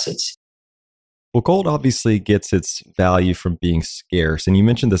those assets. Well, gold obviously gets its value from being scarce. And you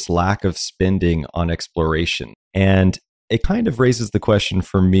mentioned this lack of spending on exploration. And it kind of raises the question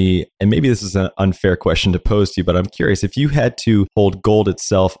for me, and maybe this is an unfair question to pose to you, but I'm curious, if you had to hold gold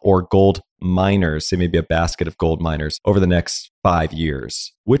itself or gold miners, say maybe a basket of gold miners over the next 5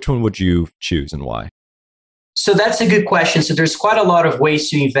 years, which one would you choose and why? So that's a good question. So there's quite a lot of ways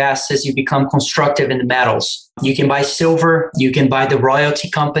to invest as you become constructive in the metals. You can buy silver, you can buy the royalty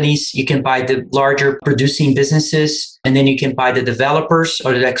companies, you can buy the larger producing businesses, and then you can buy the developers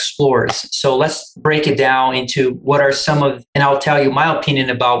or the explorers. So let's break it down into what are some of, and I'll tell you my opinion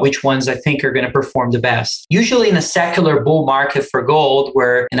about which ones I think are going to perform the best. Usually in a secular bull market for gold,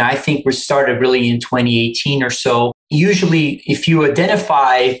 and I think we started really in 2018 or so, usually if you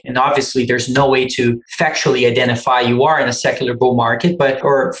identify, and obviously there's no way to factually identify you are in a secular bull market, but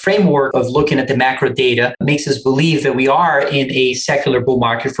our framework of looking at the macro data makes us believe that we are in a secular bull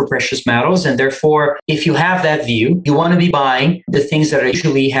market for precious metals. And therefore, if you have that view, you want to be buying the things that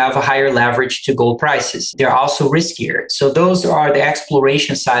usually have a higher leverage to gold prices. They're also riskier. So those are the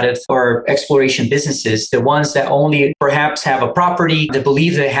exploration side of, or exploration businesses, the ones that only perhaps have a property, that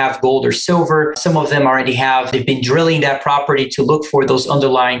believe they have gold or silver. Some of them already they've been drilling that property to look for those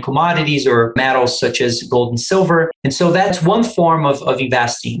underlying commodities or metals such as gold and silver. And so that's one form of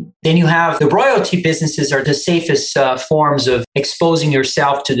investing. Then you have the royalty businesses are the safest forms of exposing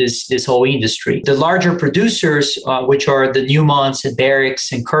yourself to this whole industry. The larger producers, which are the Newmonts and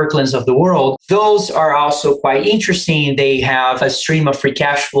Barricks and Kirklands of the world, those are also quite interesting. They have a stream of free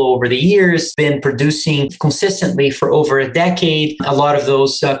cash flow over the years, been producing consistently for over a decade. A lot of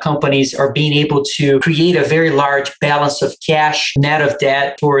those companies are being able to create a very large balance of cash, net of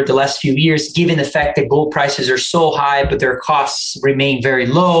debt for the last few years, given the fact that gold prices are so high, but their costs remain very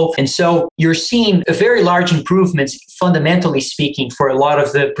low. And so you're seeing a very large improvements, fundamentally speaking, for a lot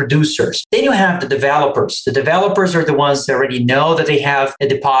of the producers. Then you have the developers. The developers are the ones that already know that they have a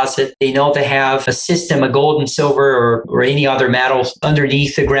deposit. They know they have a system, a gold and silver or any other metals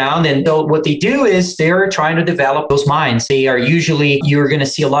underneath the ground. And so what they do is they're trying to develop those mines. They are usually, you're going to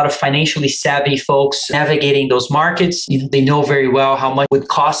see a lot of financially savvy folks navigating those markets. They know very well how much it would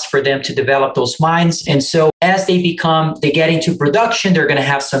cost for them to develop those mines. And so as they get into production, they're going to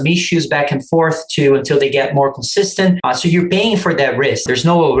have some issues back and forth until they get more consistent. So you're paying for that risk. There's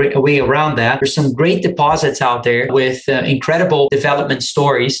no way around that. There's some great deposits out there with incredible development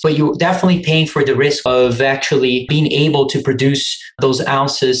stories, but you're definitely paying for the risk of actually being able to produce those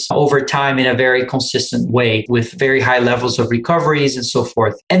ounces over time in a very consistent way with very high levels of recoveries and so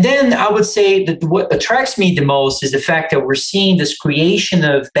forth. And then I would say that what attracts me the most is the fact that we're seeing this creation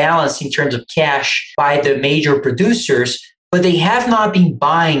of balance in terms of cash by the major producers, but they have not been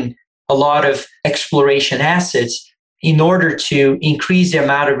buying a lot of exploration assets in order to increase the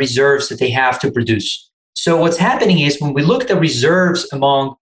amount of reserves that they have to produce. So what's happening is when we look at the reserves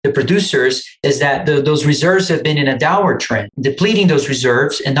among the producers is that those reserves have been in a downward trend, depleting those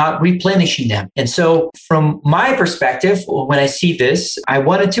reserves and not replenishing them. And so from my perspective, when I see this, I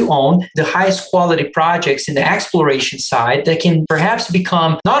wanted to own the highest quality projects in the exploration side that can perhaps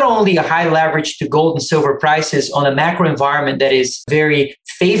become not only a high leverage to gold and silver prices on a macro environment that is very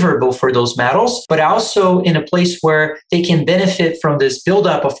favorable for those metals, but also in a place where they can benefit from this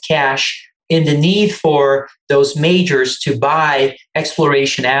buildup of cash in the need for those majors to buy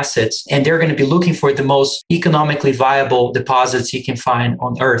exploration assets. And they're going to be looking for the most economically viable deposits you can find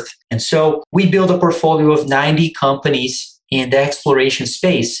on Earth. And so we build a portfolio of 90 companies in the exploration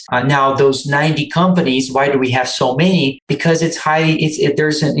space. Now, those 90 companies, why do we have so many? Because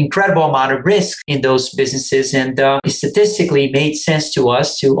there's an incredible amount of risk in those businesses. And it statistically made sense to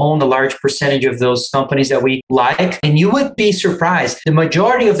us to own a large percentage of those companies that we like. And you would be surprised. The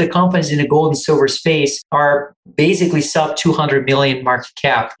majority of the companies in the gold and silver space are basically sub 200 million market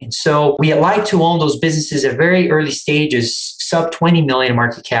cap. And so we like to own those businesses at very early stages, sub 20 million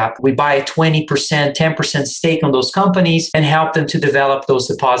market cap. We buy a 20%, 10% stake on those companies and help them to develop those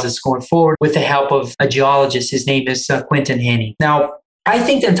deposits going forward with the help of a geologist. His name is Quentin Henning. Now, I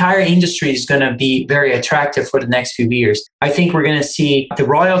think the entire industry is going to be very attractive for the next few years. I think we're going to see the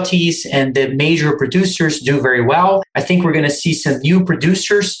royalties and the major producers do very well. I think we're going to see some new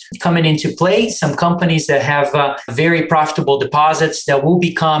producers coming into play, some companies that have very profitable deposits that will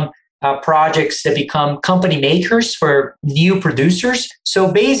become projects that become company makers for new producers.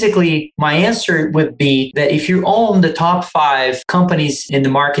 So basically, my answer would be that if you own the top 5 companies in the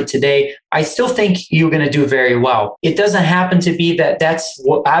market today, I still think you're going to do very well. It doesn't happen to be that that's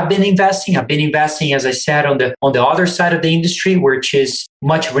what I've been investing. I've been investing, as I said, on the other side of the industry, which is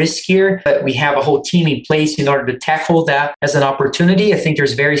much riskier, but we have a whole team in place in order to tackle that as an opportunity. I think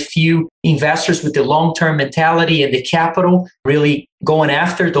there's very few investors with the long-term mentality and the capital really going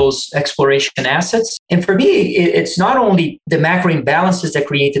after those exploration assets. And for me, it's not only the macro imbalances that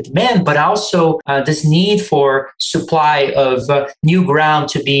create the demand, but also this need for supply of new ground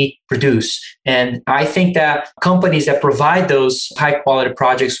to be produced. And I think that companies that provide those high quality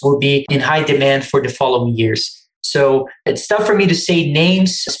projects will be in high demand for the following years. So it's tough for me to say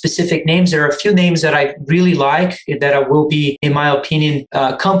names, specific names. There are a few names that I really like that will be, in my opinion,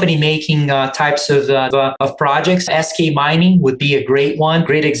 company-making types of projects. SK Mining would be a great one,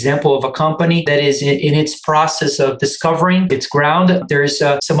 great example of a company that is in its process of discovering its ground. There's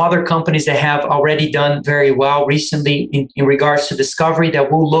some other companies that have already done very well recently in regards to discovery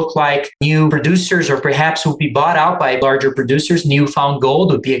that will look like new producers or perhaps will be bought out by larger producers. Newfound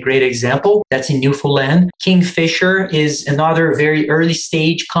Gold would be a great example. That's in Newfoundland. Kingfisher is another very early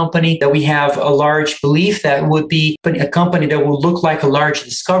stage company that we have a large belief that would be a company that will look like a large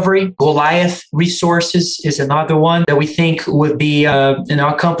discovery. Goliath Resources is another one that we think would be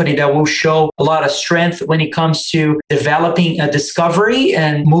a company that will show a lot of strength when it comes to developing a discovery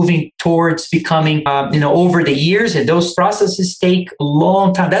and moving towards becoming, over the years. And those processes take a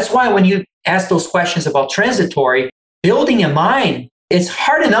long time. That's why when you ask those questions about transitory, building a mine, it's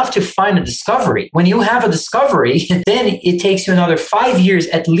hard enough to find a discovery. When you have a discovery, then it takes you another 5 years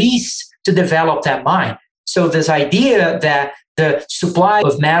at least to develop that mine. So this idea that the supply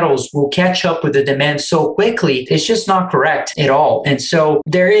of metals will catch up with the demand so quickly is just not correct at all. And so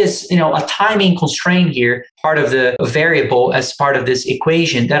there is, a timing constraint here, part of the variable as part of this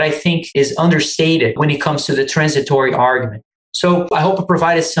equation that I think is understated when it comes to the transitory argument. So I hope I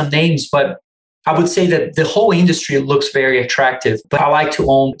provided some names, but I would say that the whole industry looks very attractive, but I like to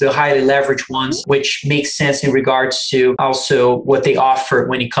own the highly leveraged ones, which makes sense in regards to also what they offer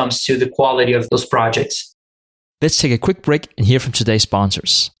when it comes to the quality of those projects. Let's take a quick break and hear from today's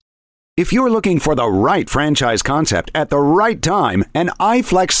sponsors. If you're looking for the right franchise concept at the right time, an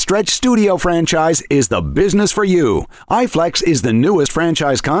iFlex Stretch Studio franchise is the business for you. iFlex is the newest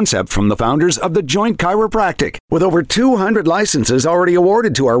franchise concept from the founders of The Joint Chiropractic. With over 200 licenses already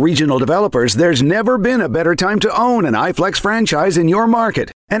awarded to our regional developers, there's never been a better time to own an iFlex franchise in your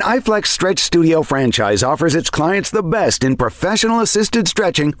market. An iFlex Stretch Studio franchise offers its clients the best in professional assisted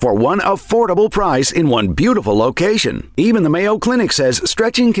stretching for one affordable price in one beautiful location. Even the Mayo Clinic says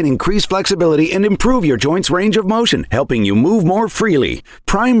stretching can increase flexibility and improve your joints' range of motion, helping you move more freely.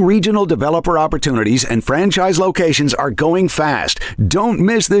 Prime regional developer opportunities and franchise locations are going fast. Don't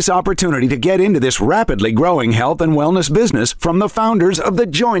miss this opportunity to get into this rapidly growing health and wellness business from the founders of The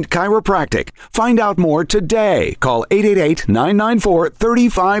Joint Chiropractic. Find out more today. Call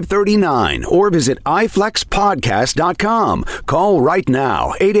 888-994-3539 or visit iflexpodcast.com. Call right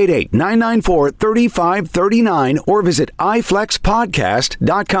now, 888-994-3539 or visit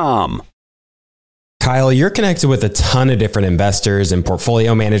iflexpodcast.com. Kyle, you're connected with a ton of different investors and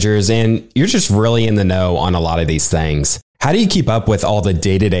portfolio managers, and you're just really in the know on a lot of these things. How do you keep up with all the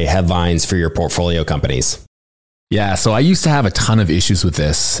day-to-day headlines for your portfolio companies? Yeah, so I used to have a ton of issues with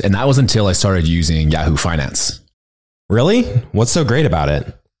this, and that was until I started using Yahoo Finance. Really? What's so great about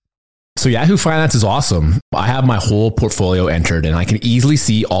it? So Yahoo Finance is awesome. I have my whole portfolio entered and I can easily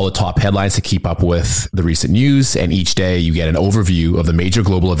see all the top headlines to keep up with the recent news. And each day you get an overview of the major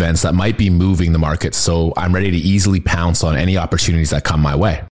global events that might be moving the market. So I'm ready to easily pounce on any opportunities that come my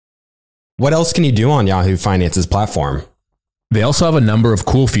way. What else can you do on Yahoo Finance's platform? They also have a number of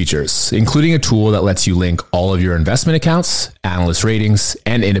cool features, including a tool that lets you link all of your investment accounts, analyst ratings,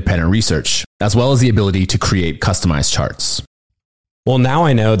 and independent research, as well as the ability to create customized charts. Well, now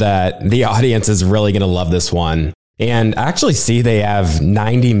I know that the audience is really going to love this one. And I actually see they have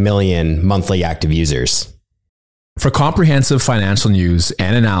 90 million monthly active users. For comprehensive financial news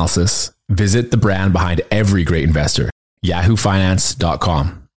and analysis, visit the brand behind every great investor,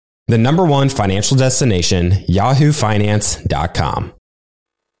 yahoofinance.com. The number one financial destination, yahoofinance.com.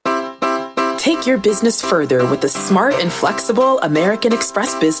 Take your business further with the smart and flexible American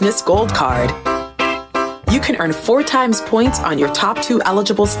Express Business Gold Card. You can earn 4 times points on your top 2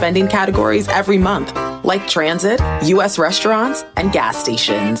 eligible spending categories every month, like transit, U.S. restaurants, and gas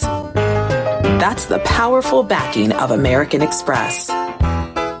stations. That's the powerful backing of American Express.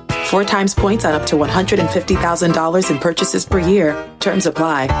 4 times points on up to $150,000 in purchases per year. Terms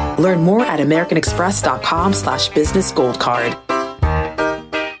apply. Learn more at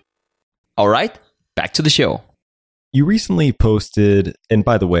americanexpress.com/businessgoldcard. All right, back to the show. You recently posted, and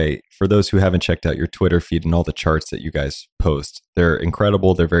by the way, for those who haven't checked out your Twitter feed and all the charts that you guys post, they're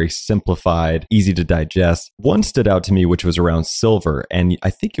incredible. They're very simplified, easy to digest. One stood out to me, which was around silver. And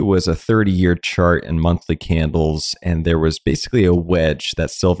I think it was a 30-year chart and monthly candles. And there was basically a wedge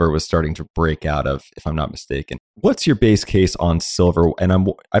that silver was starting to break out of, if I'm not mistaken. What's your base case on silver? And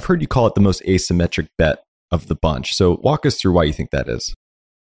I've heard you call it the most asymmetric bet of the bunch. So walk us through why you think that is.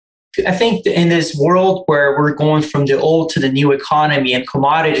 I think in this world where we're going from the old to the new economy and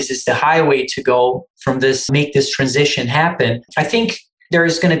commodities is the highway to go from this, make this transition happen, I think there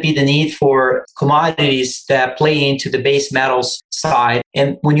is going to be the need for commodities that play into the base metals side.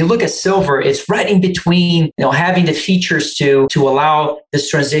 And when you look at silver, it's right in between, having the features to allow this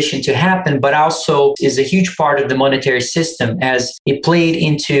transition to happen, but also is a huge part of the monetary system as it played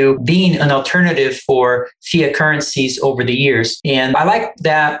into being an alternative for fiat currencies over the years. And I like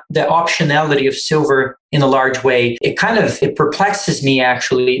that the optionality of silver in a large way. It perplexes me,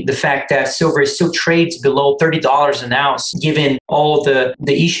 actually, the fact that silver still trades below $30 an ounce, given all the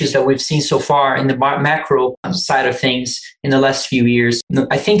issues that we've seen so far in the macro side of things in the last few years.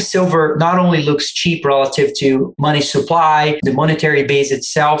 I think silver not only looks cheap relative to money supply, the monetary base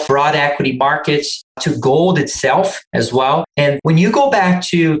itself, broad equity markets, to gold itself as well. And when you go back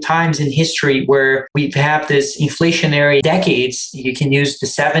to times in history where we've had this inflationary decades, you can use the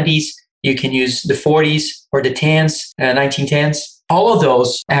 70s, you can use the 40s or the 1910s. All of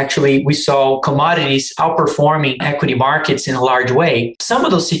those, actually, we saw commodities outperforming equity markets in a large way. Some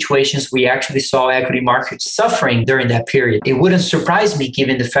of those situations, we actually saw equity markets suffering during that period. It wouldn't surprise me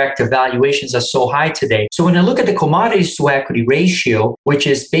given the fact that valuations are so high today. So when I look at the commodities to equity ratio, which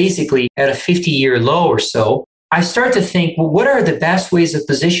is basically at a 50-year low or so, I start to think, well, what are the best ways of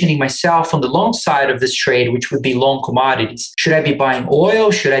positioning myself on the long side of this trade, which would be long commodities? Should I be buying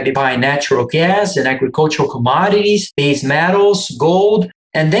oil? Should I be buying natural gas and agricultural commodities, base metals, gold?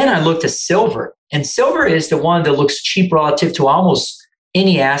 And then I looked at silver. And silver is the one that looks cheap relative to almost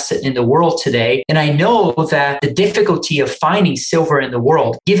any asset in the world today. And I know that the difficulty of finding silver in the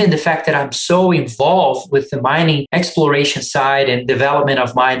world, given the fact that I'm so involved with the mining exploration side and development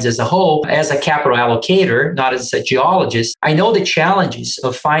of mines as a whole, as a capital allocator, not as a geologist, I know the challenges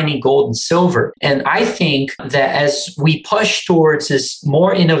of finding gold and silver. And I think that as we push towards this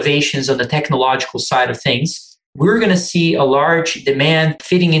more innovations on the technological side of things, we're going to see a large demand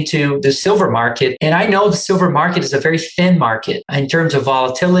fitting into the silver market. And I know the silver market is a very thin market in terms of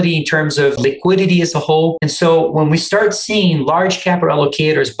volatility, in terms of liquidity as a whole. And so when we start seeing large capital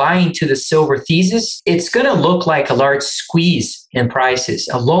allocators buying to the silver thesis, it's going to look like a large squeeze in prices,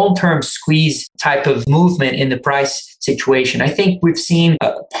 a long-term squeeze type of movement in the price situation. I think we've seen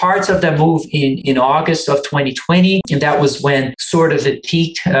parts of that move in August of 2020, and that was when sort of it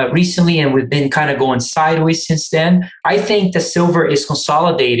peaked recently, and we've been kind of going sideways since then. I think the silver is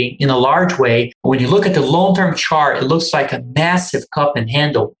consolidating in a large way. When you look at the long-term chart, it looks like a massive cup and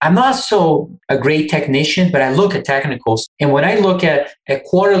handle. I'm not so a great technician, but I look at technicals, and when I look at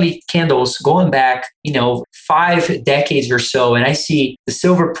quarterly candles going back, 5 decades or so, and I see the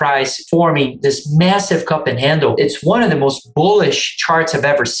silver price forming this massive cup and handle, it's one of the most bullish charts I've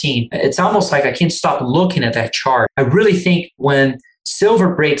ever seen. It's almost like I can't stop looking at that chart. I really think when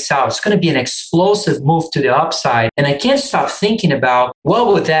silver breaks out, it's going to be an explosive move to the upside. And I can't stop thinking about what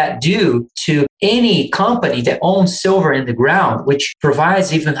would that do to any company that owns silver in the ground, which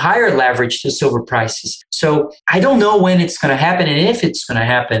provides even higher leverage to silver prices. So I don't know when it's going to happen and if it's going to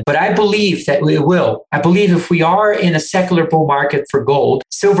happen, but I believe that it will. I believe if we are in a secular bull market for gold,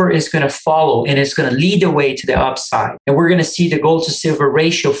 silver is going to follow and it's going to lead the way to the upside. And we're going to see the gold to silver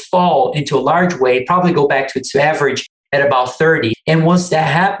ratio fall into a large way, probably go back to its average at about 30. And once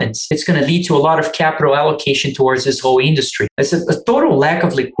that happens, it's going to lead to a lot of capital allocation towards this whole industry. It's a total lack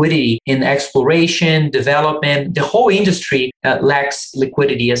of liquidity in exploration, development. The whole industry lacks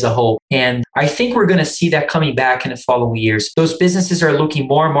liquidity as a whole. And I think we're going to see that coming back in the following years. Those businesses are looking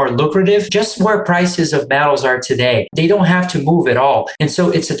more and more lucrative, just where prices of metals are today. They don't have to move at all. And so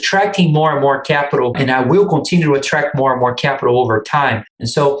it's attracting more and more capital, and I will continue to attract more and more capital over time. And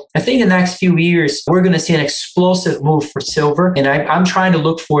so I think the next few years, we're going to see an explosive move for silver. And I'm trying to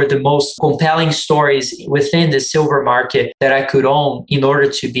look for the most compelling stories within the silver market that I could own in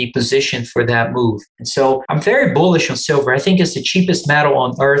order to be positioned for that move. And so I'm very bullish on silver. I think it's the cheapest metal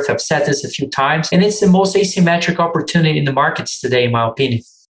on earth. I've said this a few times, and it's the most asymmetric opportunity in the markets today, in my opinion.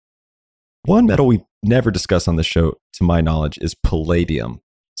 One metal we've never discussed on the show, to my knowledge, is palladium.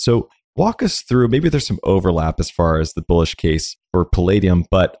 So walk us through, maybe there's some overlap as far as the bullish case for palladium,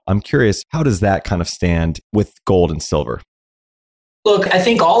 but I'm curious, how does that kind of stand with gold and silver? Look, I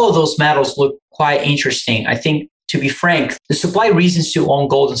think all of those metals look quite interesting. I think to be frank, the supply reasons to own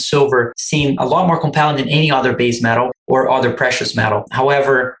gold and silver seem a lot more compelling than any other base metal or other precious metal.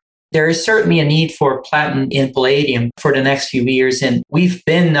 However, there is certainly a need for platinum and palladium for the next few years, and we've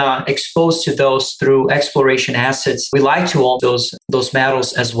been exposed to those through exploration assets. We like to own those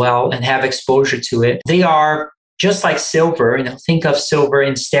metals as well and have exposure to it. They are just like silver. Think of silver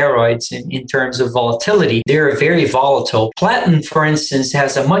in steroids in terms of volatility. They're very volatile. Platinum, for instance,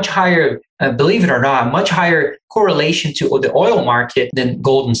 has a much higher, believe it or not, much higher correlation to the oil market than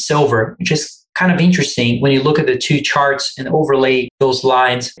gold and silver, which is kind of interesting when you look at the two charts and overlay those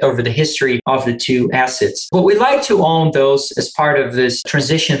lines over the history of the two assets. But we like to own those as part of this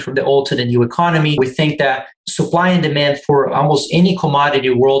transition from the old to the new economy. We think that supply and demand for almost any commodity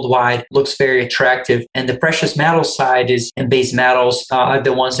worldwide looks very attractive. And the precious metal side and base metals are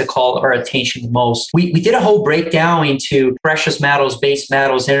the ones that call our attention the most. We did a whole breakdown into precious metals, base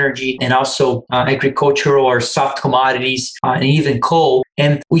metals, energy, and also agricultural or soft commodities, and even coal.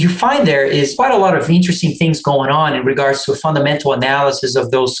 And what you find there is quite a lot of interesting things going on in regards to fundamental analysis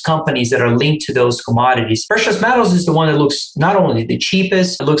of those companies that are linked to those commodities. Precious metals is the one that looks not only the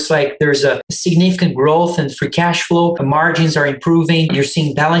cheapest, it looks like there's a significant growth in free cash flow. The margins are improving. You're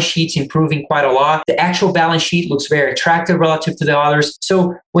seeing balance sheets improving quite a lot. The actual balance sheet looks very attractive relative to the others.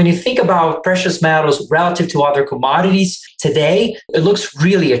 So when you think about precious metals relative to other commodities today, it looks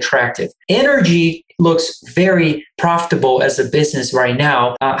really attractive. Energy looks very profitable as a business right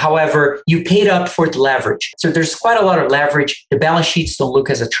now. However, you paid up for the leverage. So there's quite a lot of leverage. The balance sheets don't look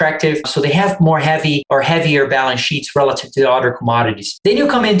as attractive. So they have more heavier balance sheets relative to the other commodities. Then you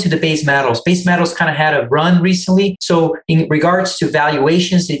come into the base metals. Base metals kind of had a run recently. So in regards to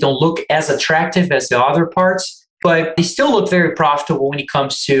valuations, they don't look as attractive as the other parts, but they still look very profitable when it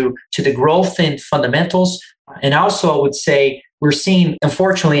comes to the growth in fundamentals. And also, I would say we're seeing,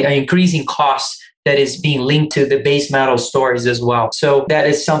 unfortunately, an increasing cost that is being linked to the base metal stories as well. So that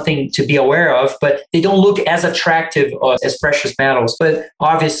is something to be aware of, but they don't look as attractive as precious metals. But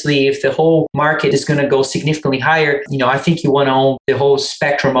obviously, if the whole market is going to go significantly higher, I think you want to own the whole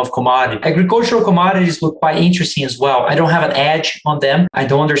spectrum of commodities. Agricultural commodities look quite interesting as well. I don't have an edge on them. I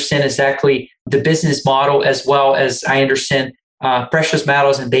don't understand exactly the business model as well as I understand precious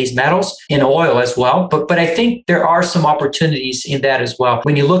metals and base metals and oil as well. But I think there are some opportunities in that as well.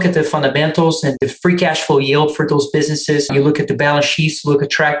 When you look at the fundamentals and the free cash flow yield for those businesses, you look at the balance sheets, look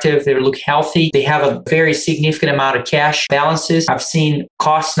attractive, they look healthy. They have a very significant amount of cash balances. I've seen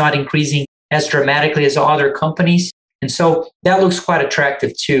costs not increasing as dramatically as other companies. And so that looks quite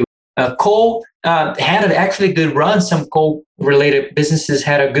attractive too. Coal had actually a good run. Some coal-related businesses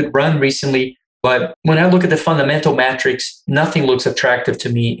had a good run recently. But when I look at the fundamental metrics, nothing looks attractive to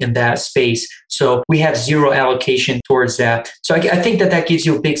me in that space. So we have zero allocation towards that. So I think that gives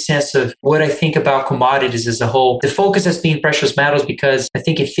you a big sense of what I think about commodities as a whole. The focus has been precious metals because I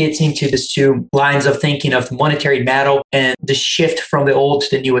think it fits into these two lines of thinking of monetary metal and the shift from the old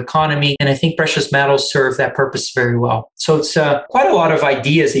to the new economy. And I think precious metals serve that purpose very well. So it's quite a lot of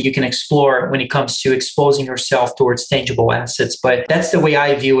ideas that you can explore when it comes to exposing yourself towards tangible assets. But that's the way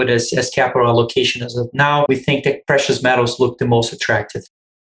I view it as capital allocation. As of now, we think that precious metals look the most attractive.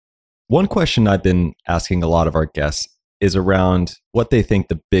 One question I've been asking a lot of our guests is around what they think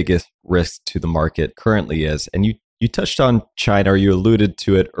the biggest risk to the market currently is. And you touched on China, or you alluded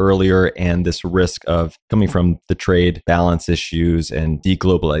to it earlier, and this risk of coming from the trade balance issues and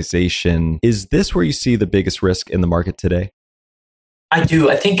deglobalization. Is this where you see the biggest risk in the market today? I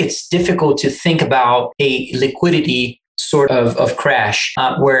do. I think it's difficult to think about a liquidity sort of crash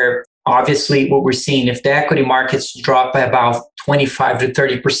where obviously what we're seeing, if the equity markets drop by about 25 to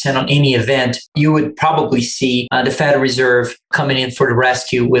 30% on any event, you would probably see the Federal Reserve coming in for the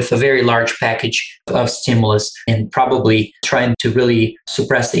rescue with a very large package of stimulus and probably trying to really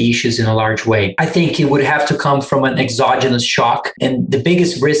suppress the issues in a large way. I think it would have to come from an exogenous shock. And the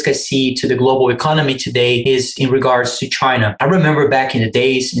biggest risk I see to the global economy today is in regards to China. I remember back in the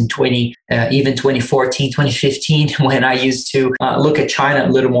days in 2014, 2015, when I used to look at China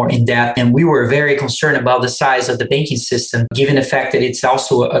a little more in depth, and we were very concerned about the size of the banking system, given the fact that it's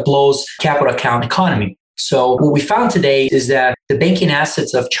also a closed capital account economy. So what we found today is that the banking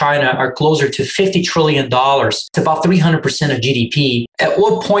assets of China are closer to $50 trillion. It's about 300% of GDP. At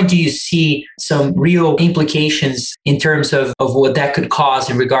what point do you see some real implications in terms of what that could cause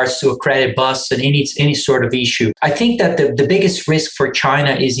in regards to a credit bust and any sort of issue? I think that the biggest risk for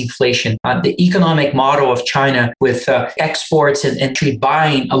China is inflation. The economic model of China with exports and actually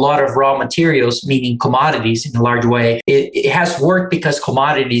buying a lot of raw materials, meaning commodities in a large way, it has worked because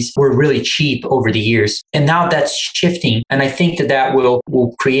commodities were really cheap over the years. And now that's shifting. And I think that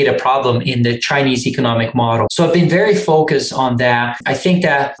will create a problem in the Chinese economic model. So I've been very focused on that. I think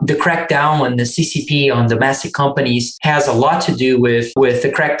that the crackdown on the CCP on domestic companies has a lot to do with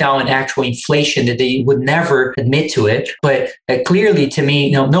the crackdown on actual inflation, that they would never admit to it. But clearly to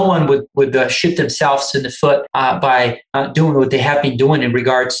me, no one would shoot themselves in the foot by doing what they have been doing in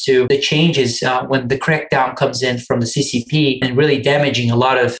regards to the changes when the crackdown comes in from the CCP and really damaging a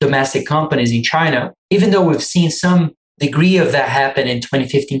lot of domestic companies in China. Even though we've seen some degree of that happen in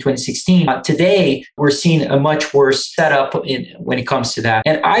 2015, 2016, today we're seeing a much worse setup when it comes to that.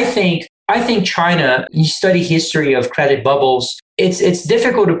 And I think China, you study history of credit bubbles, it's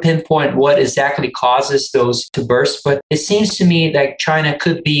difficult to pinpoint what exactly causes those to burst, but it seems to me that China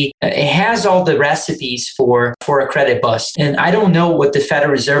it has all the recipes for a credit bust. And I don't know what the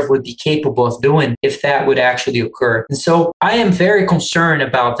Federal Reserve would be capable of doing if that would actually occur. And so I am very concerned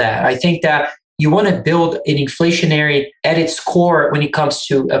about that. I think that you want to build an inflationary at its core when it comes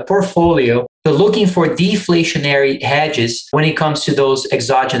to a portfolio, but looking for deflationary hedges when it comes to those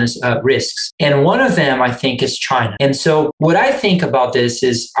exogenous risks. And one of them, I think, is China. And so what I think about this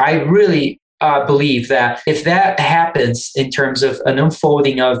is I really believe that if that happens in terms of an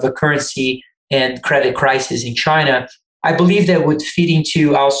unfolding of the currency and credit crisis in China, I believe that would feed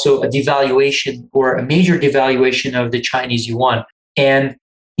into also a devaluation or a major devaluation of the Chinese yuan. And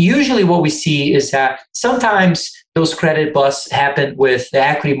usually what we see is that sometimes those credit busts happen with the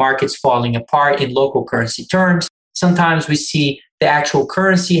equity markets falling apart in local currency terms. Sometimes we see the actual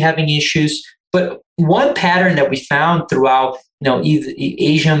currency having issues. But one pattern that we found throughout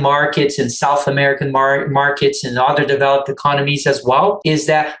Asian markets and South American markets and other developed economies as well is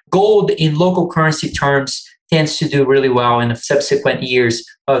that gold in local currency terms tends to do really well in the subsequent years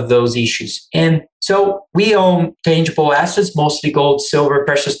of those issues. And so we own tangible assets, mostly gold, silver,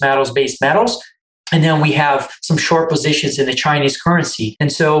 precious metals, base metals. And then we have some short positions in the Chinese currency.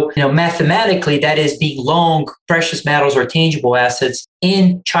 And so, mathematically, that is being long precious metals or tangible assets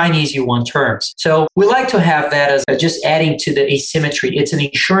in Chinese yuan terms. So we like to have that as just adding to the asymmetry. It's an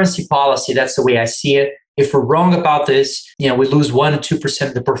insurance policy. That's the way I see it. If we're wrong about this, we lose 1 or 2%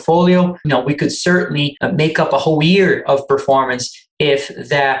 of the portfolio. We could certainly make up a whole year of performance if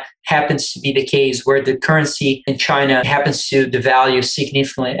that happens to be the case, where the currency in China happens to devalue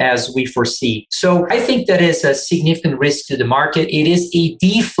significantly as we foresee. So I think that is a significant risk to the market. It is a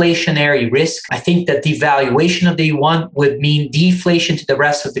deflationary risk. I think that devaluation of the yuan would mean deflation to the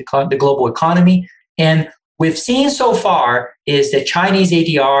rest of the global economy. And we've seen so far is that Chinese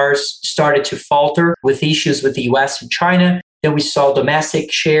ADRs started to falter with issues with the US and China. Then we saw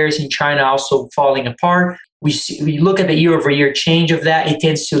domestic shares in China also falling apart. We look at the year-over-year change of that. It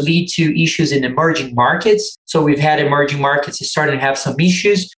tends to lead to issues in emerging markets. So we've had emerging markets starting to have some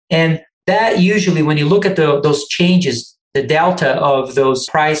issues. And that usually, when you look at those changes, the delta of those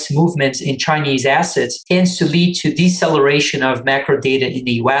price movements in Chinese assets tends to lead to deceleration of macro data in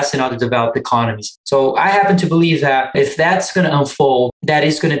the US and other developed economies. So I happen to believe that if that's going to unfold, that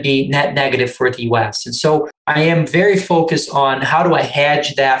is going to be net negative for the US. And so I am very focused on how do I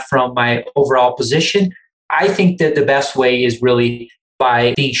hedge that from my overall position. I think that the best way is really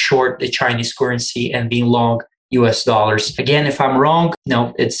by being short the Chinese currency and being long US dollars. Again, if I'm wrong,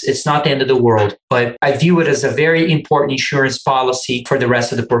 it's not the end of the world, but I view it as a very important insurance policy for the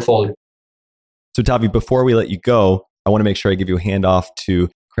rest of the portfolio. So Tavi, before we let you go, I want to make sure I give you a handoff to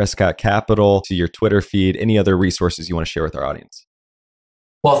Crescott Capital, to your Twitter feed, any other resources you want to share with our audience.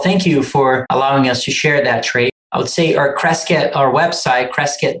 Well, thank you for allowing us to share that, Trey. I would say our website,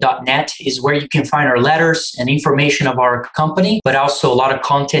 crescott.net, is where you can find our letters and information of our company, but also a lot of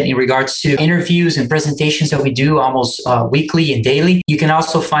content in regards to interviews and presentations that we do almost weekly and daily. You can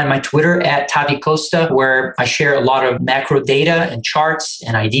also find my Twitter at Tavi Costa, where I share a lot of macro data and charts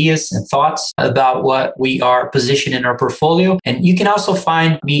and ideas and thoughts about what we are positioned in our portfolio. And you can also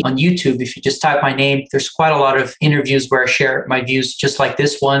find me on YouTube. If you just type my name, there's quite a lot of interviews where I share my views just like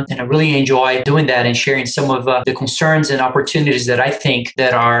this one. And I really enjoy doing that and sharing some of the concerns and opportunities that I think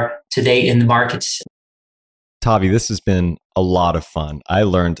that are today in the markets. Tavi, this has been a lot of fun. I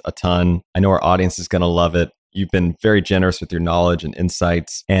learned a ton. I know our audience is going to love it. You've been very generous with your knowledge and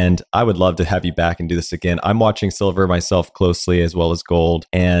insights, and I would love to have you back and do this again. I'm watching silver myself closely as well as gold,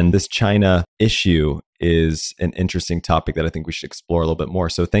 and this China issue is an interesting topic that I think we should explore a little bit more.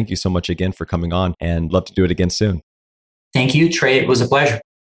 So thank you so much again for coming on, and love to do it again soon. Thank you, Trey. It was a pleasure.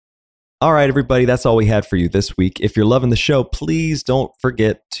 All right, everybody, that's all we had for you this week. If you're loving the show, please don't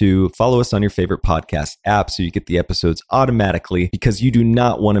forget to follow us on your favorite podcast app so you get the episodes automatically, because you do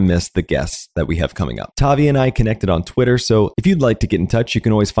not want to miss the guests that we have coming up. Tavi and I connected on Twitter, so if you'd like to get in touch, you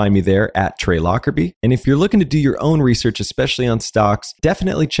can always find me there at Trey Lockerbie. And if you're looking to do your own research, especially on stocks,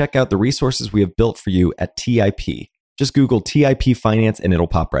 definitely check out the resources we have built for you at TIP. Just Google TIP Finance and it'll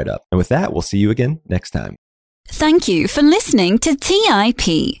pop right up. And with that, we'll see you again next time. Thank you for listening to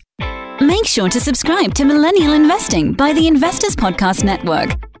TIP. Make sure to subscribe to Millennial Investing by the Investors Podcast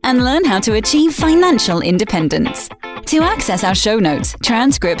Network and learn how to achieve financial independence. To access our show notes,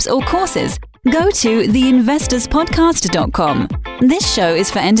 transcripts, or courses, go to theinvestorspodcast.com. This show is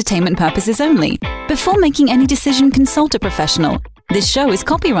for entertainment purposes only. Before making any decision, consult a professional. This show is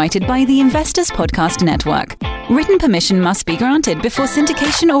copyrighted by the Investors Podcast Network. Written permission must be granted before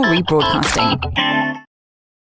syndication or rebroadcasting.